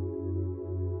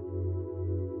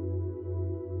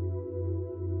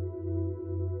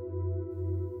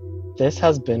 This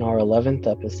has been our 11th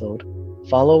episode.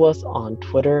 Follow us on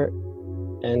Twitter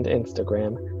and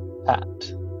Instagram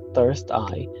at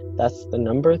ThirstEye. That's the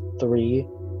number 3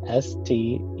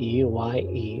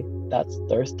 STEYE. That's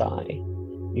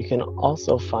ThirstEye. You can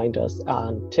also find us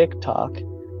on TikTok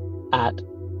at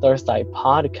ThirstEye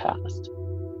Podcast.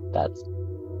 That's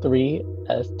 3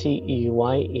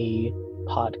 STEYE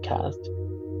Podcast.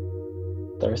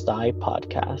 ThirstEye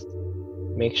Podcast.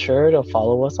 Make sure to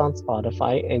follow us on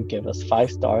Spotify and give us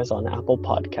 5 stars on Apple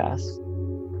Podcasts.